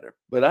really matter.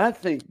 But I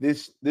think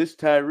this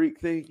Tyreek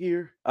thing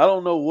here, I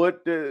don't know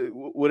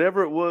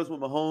whatever it was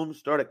when Mahomes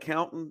started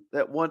counting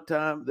that one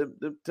time,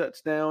 them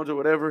touchdowns or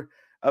whatever.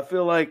 I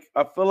feel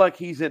like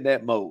he's in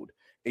that mode.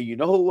 And you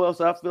know who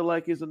else I feel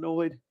like is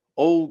annoyed?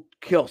 Old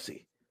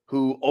Kelsey,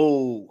 who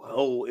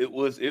it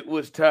was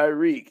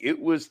Tyreek. It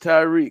was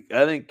Tyreek.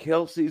 I think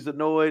Kelsey's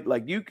annoyed.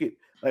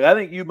 I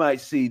think you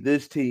might see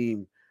this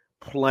team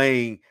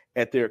playing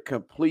at their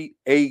complete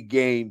A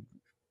game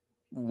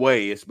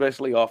way,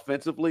 especially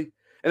offensively.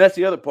 And that's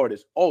the other part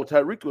is,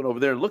 Tyreek went over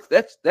there and look,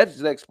 that's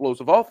an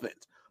explosive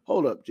offense.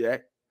 Hold up,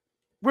 Jack.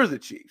 We're the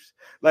Chiefs.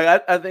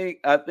 Like I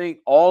think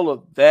all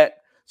of that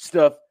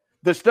stuff,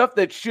 the stuff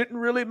that shouldn't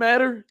really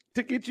matter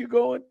to get you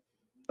going,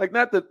 like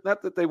not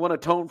that they want to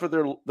atone for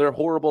their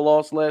horrible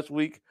loss last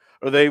week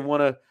or they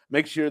want to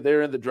make sure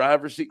they're in the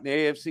driver's seat in the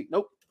AFC.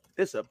 Nope.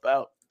 It's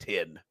about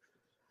 10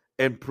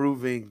 and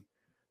proving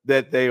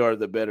that they are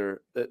the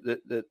better,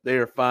 that they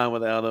are fine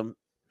without them,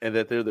 and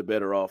that they're the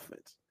better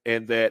offense.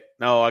 And that,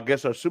 no, I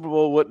guess our Super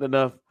Bowl wasn't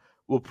enough.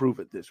 We'll prove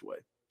it this way.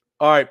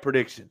 All right,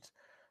 predictions.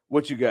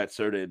 What you got,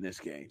 Serta, in this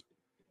game?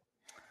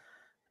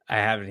 I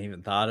haven't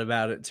even thought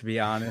about it, to be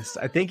honest.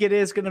 I think it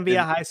is going to be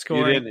a high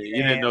scoring.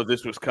 You didn't know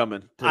this was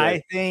coming today.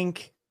 I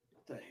think.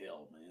 What the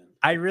hell, man?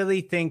 I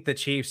really think the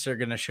Chiefs are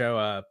going to show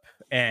up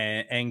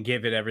and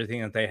give it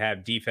everything that they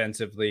have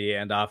defensively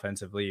and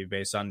offensively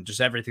based on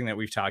just everything that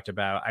we've talked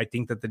about. I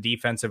think that the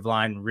defensive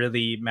line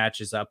really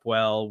matches up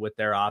well with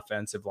their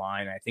offensive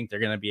line. I think they're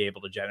going to be able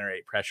to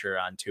generate pressure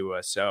on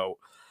Tua. So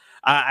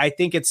I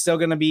think it's still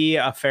going to be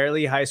a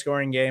fairly high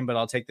scoring game, but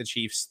I'll take the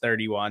Chiefs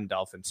 31,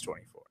 Dolphins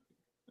 24.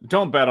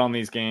 Don't bet on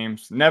these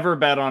games. Never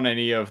bet on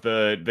any of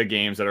the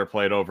games that are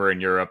played over in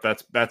Europe.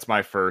 That's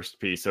my first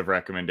piece of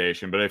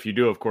recommendation. But if you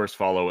do, of course,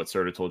 follow what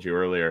Serta told you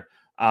earlier.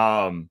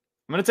 I'm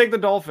going to take the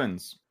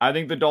Dolphins. I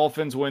think the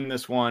Dolphins win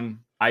this one.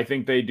 I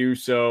think they do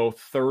so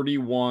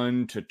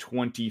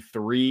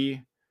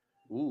 31-23.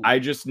 Ooh. I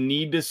just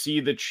need to see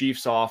the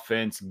Chiefs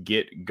offense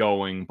get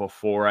going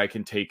before I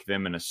can take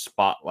them in a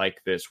spot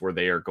like this where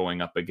they are going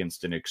up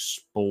against an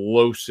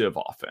explosive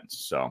offense.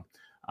 So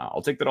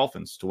I'll take the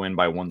Dolphins to win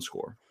by 1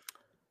 score.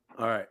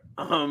 All right.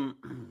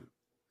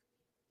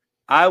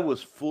 I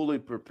was fully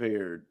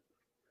prepared.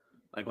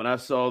 Like when I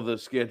saw the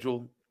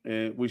schedule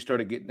and we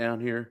started getting down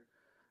here,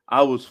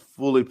 I was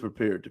fully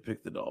prepared to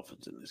pick the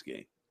Dolphins in this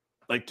game,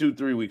 like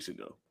 2-3 weeks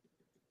ago.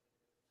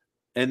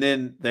 And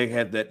then they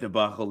had that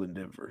debacle in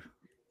Denver.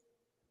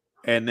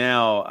 And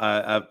now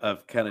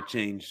I've kind of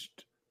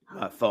changed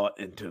my thought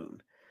and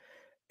tune.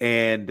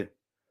 And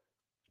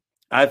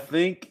I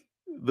think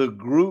the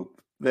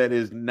group that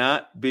is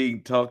not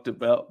being talked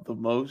about the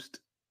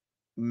most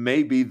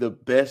may be the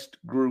best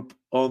group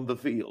on the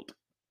field.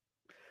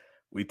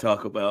 We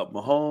talk about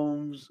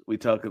Mahomes. We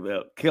talk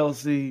about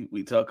Kelsey.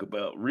 We talk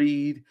about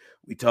Reed.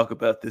 We talk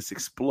about this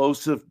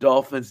explosive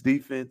Dolphins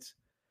defense.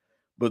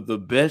 But the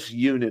best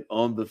unit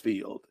on the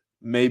field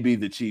may be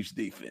the Chiefs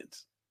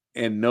defense.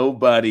 And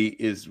nobody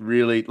is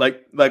really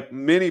like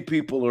many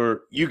people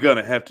are, you're going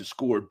to have to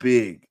score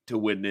big to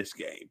win this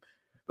game.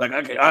 Like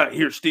I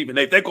hear Stephen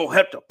A. They're going to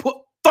have to put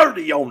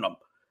 30 on them.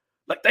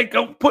 Like they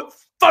going to put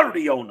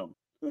 30 on them.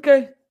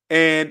 Okay.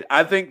 And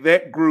I think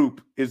that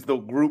group is the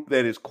group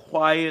that is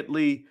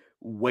quietly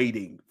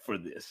waiting for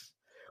this.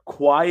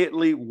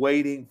 Quietly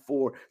waiting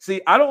for.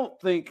 See, I don't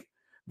think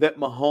that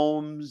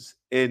Mahomes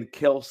and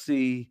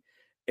Kelsey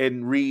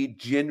and Reed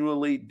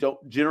generally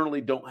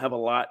don't have a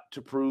lot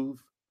to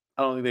prove.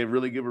 I don't think they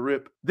really give a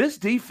rip. This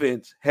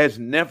defense has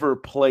never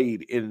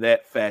played in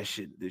that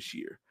fashion this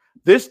year.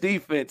 This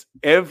defense,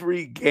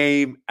 every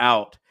game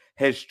out,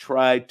 has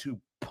tried to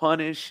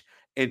punish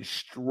and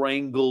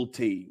strangle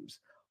teams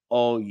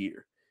all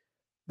year.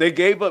 They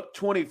gave up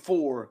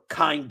 24,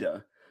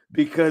 kinda,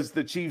 because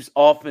the Chiefs'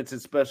 offense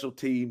and special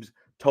teams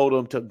told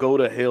them to go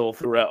to hell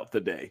throughout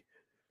the day.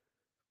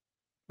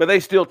 But they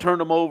still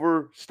turned them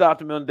over, stopped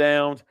them on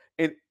downs,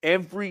 and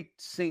every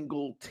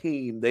single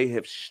team they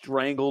have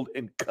strangled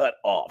and cut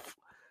off.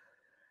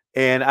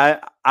 And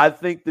I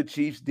think the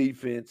Chiefs'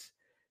 defense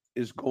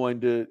is going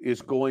to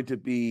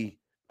be.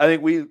 I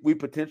think we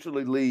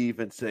potentially leave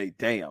and say,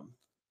 "Damn,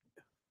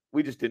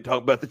 we just didn't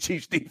talk about the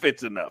Chiefs'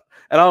 defense enough."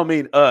 And I don't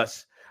mean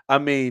us. I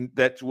mean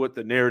that's what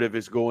the narrative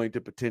is going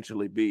to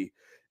potentially be: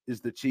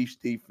 is the Chiefs'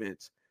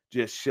 defense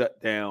just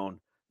shut down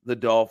the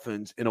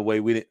Dolphins in a way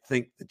we didn't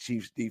think the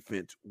Chiefs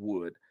defense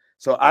would.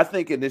 So I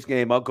think in this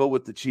game, I'll go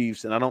with the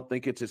Chiefs, and I don't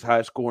think it's as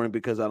high scoring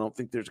because I don't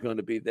think there's going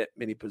to be that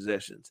many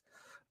possessions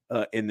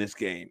in this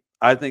game.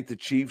 I think the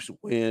Chiefs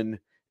win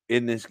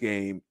in this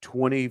game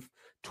 24-20.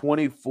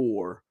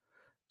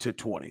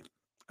 I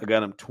got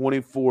them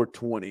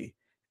 24-20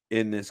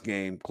 in this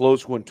game.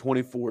 Close one,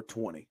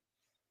 24-20.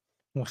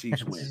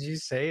 Chiefs win. Did you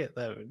say it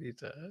that many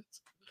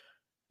times?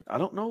 I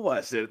don't know why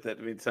I said it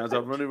that many times. I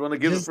really want to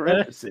give it for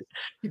emphasis.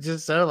 You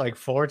just said it like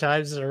 4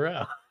 times in a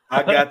row.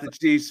 I got the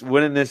Chiefs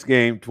winning this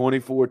game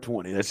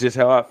 24-20. That's just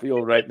how I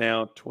feel right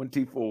now.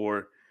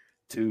 24-20.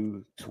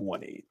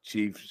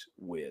 Chiefs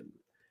win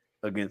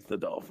against the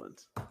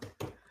Dolphins.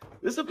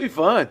 This will be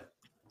fun.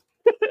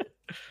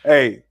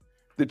 Hey,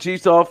 the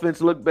Chiefs offense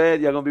look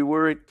bad. Y'all gonna be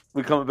worried?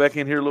 We coming back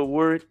in here a little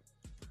worried?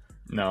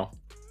 No.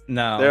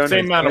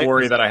 Same amount of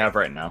worry that I have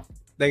right now.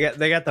 They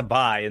got the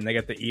bye, and they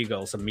got the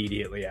Eagles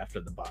immediately after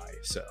the bye,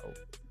 so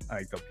I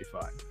think they'll be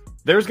fine.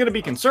 There's going to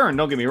be concern,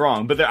 don't get me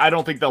wrong, but I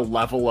don't think the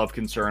level of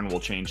concern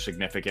will change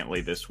significantly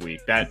this week.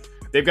 That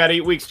they've got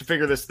 8 weeks to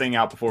figure this thing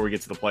out before we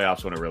get to the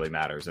playoffs when it really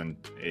matters. And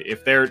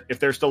if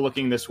they're still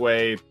looking this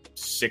way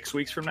 6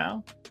 weeks from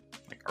now,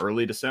 like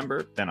early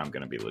December, then I'm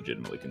going to be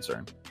legitimately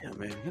concerned. Yeah,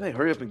 man, can they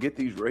hurry up and get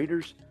these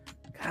Raiders?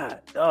 God,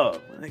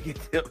 dog, when they get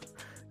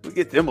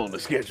them on the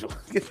schedule.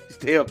 Get these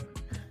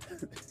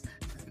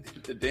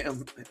the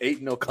damn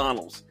Aidan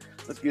O'Connells.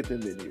 Let's get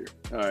them in here.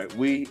 All right,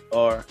 we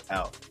are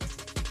out.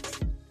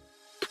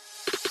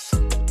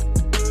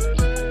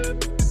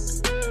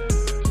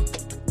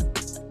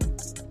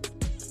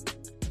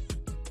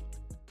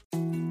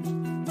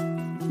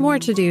 More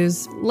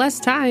to-dos, less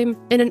time,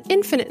 and an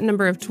infinite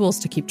number of tools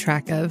to keep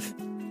track of.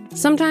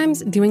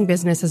 Sometimes doing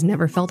business has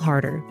never felt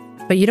harder,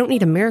 but you don't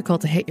need a miracle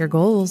to hit your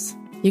goals.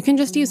 You can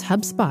just use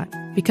HubSpot,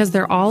 because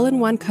their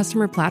all-in-one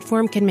customer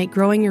platform can make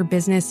growing your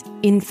business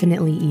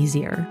infinitely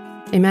easier.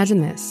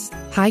 Imagine this: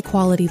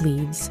 high-quality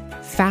leads,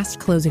 fast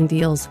closing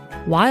deals,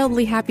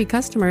 wildly happy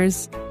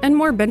customers, and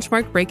more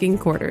benchmark-breaking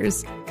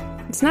quarters.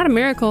 It's not a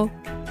miracle,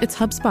 it's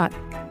HubSpot.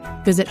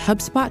 Visit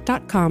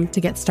HubSpot.com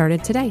to get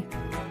started today.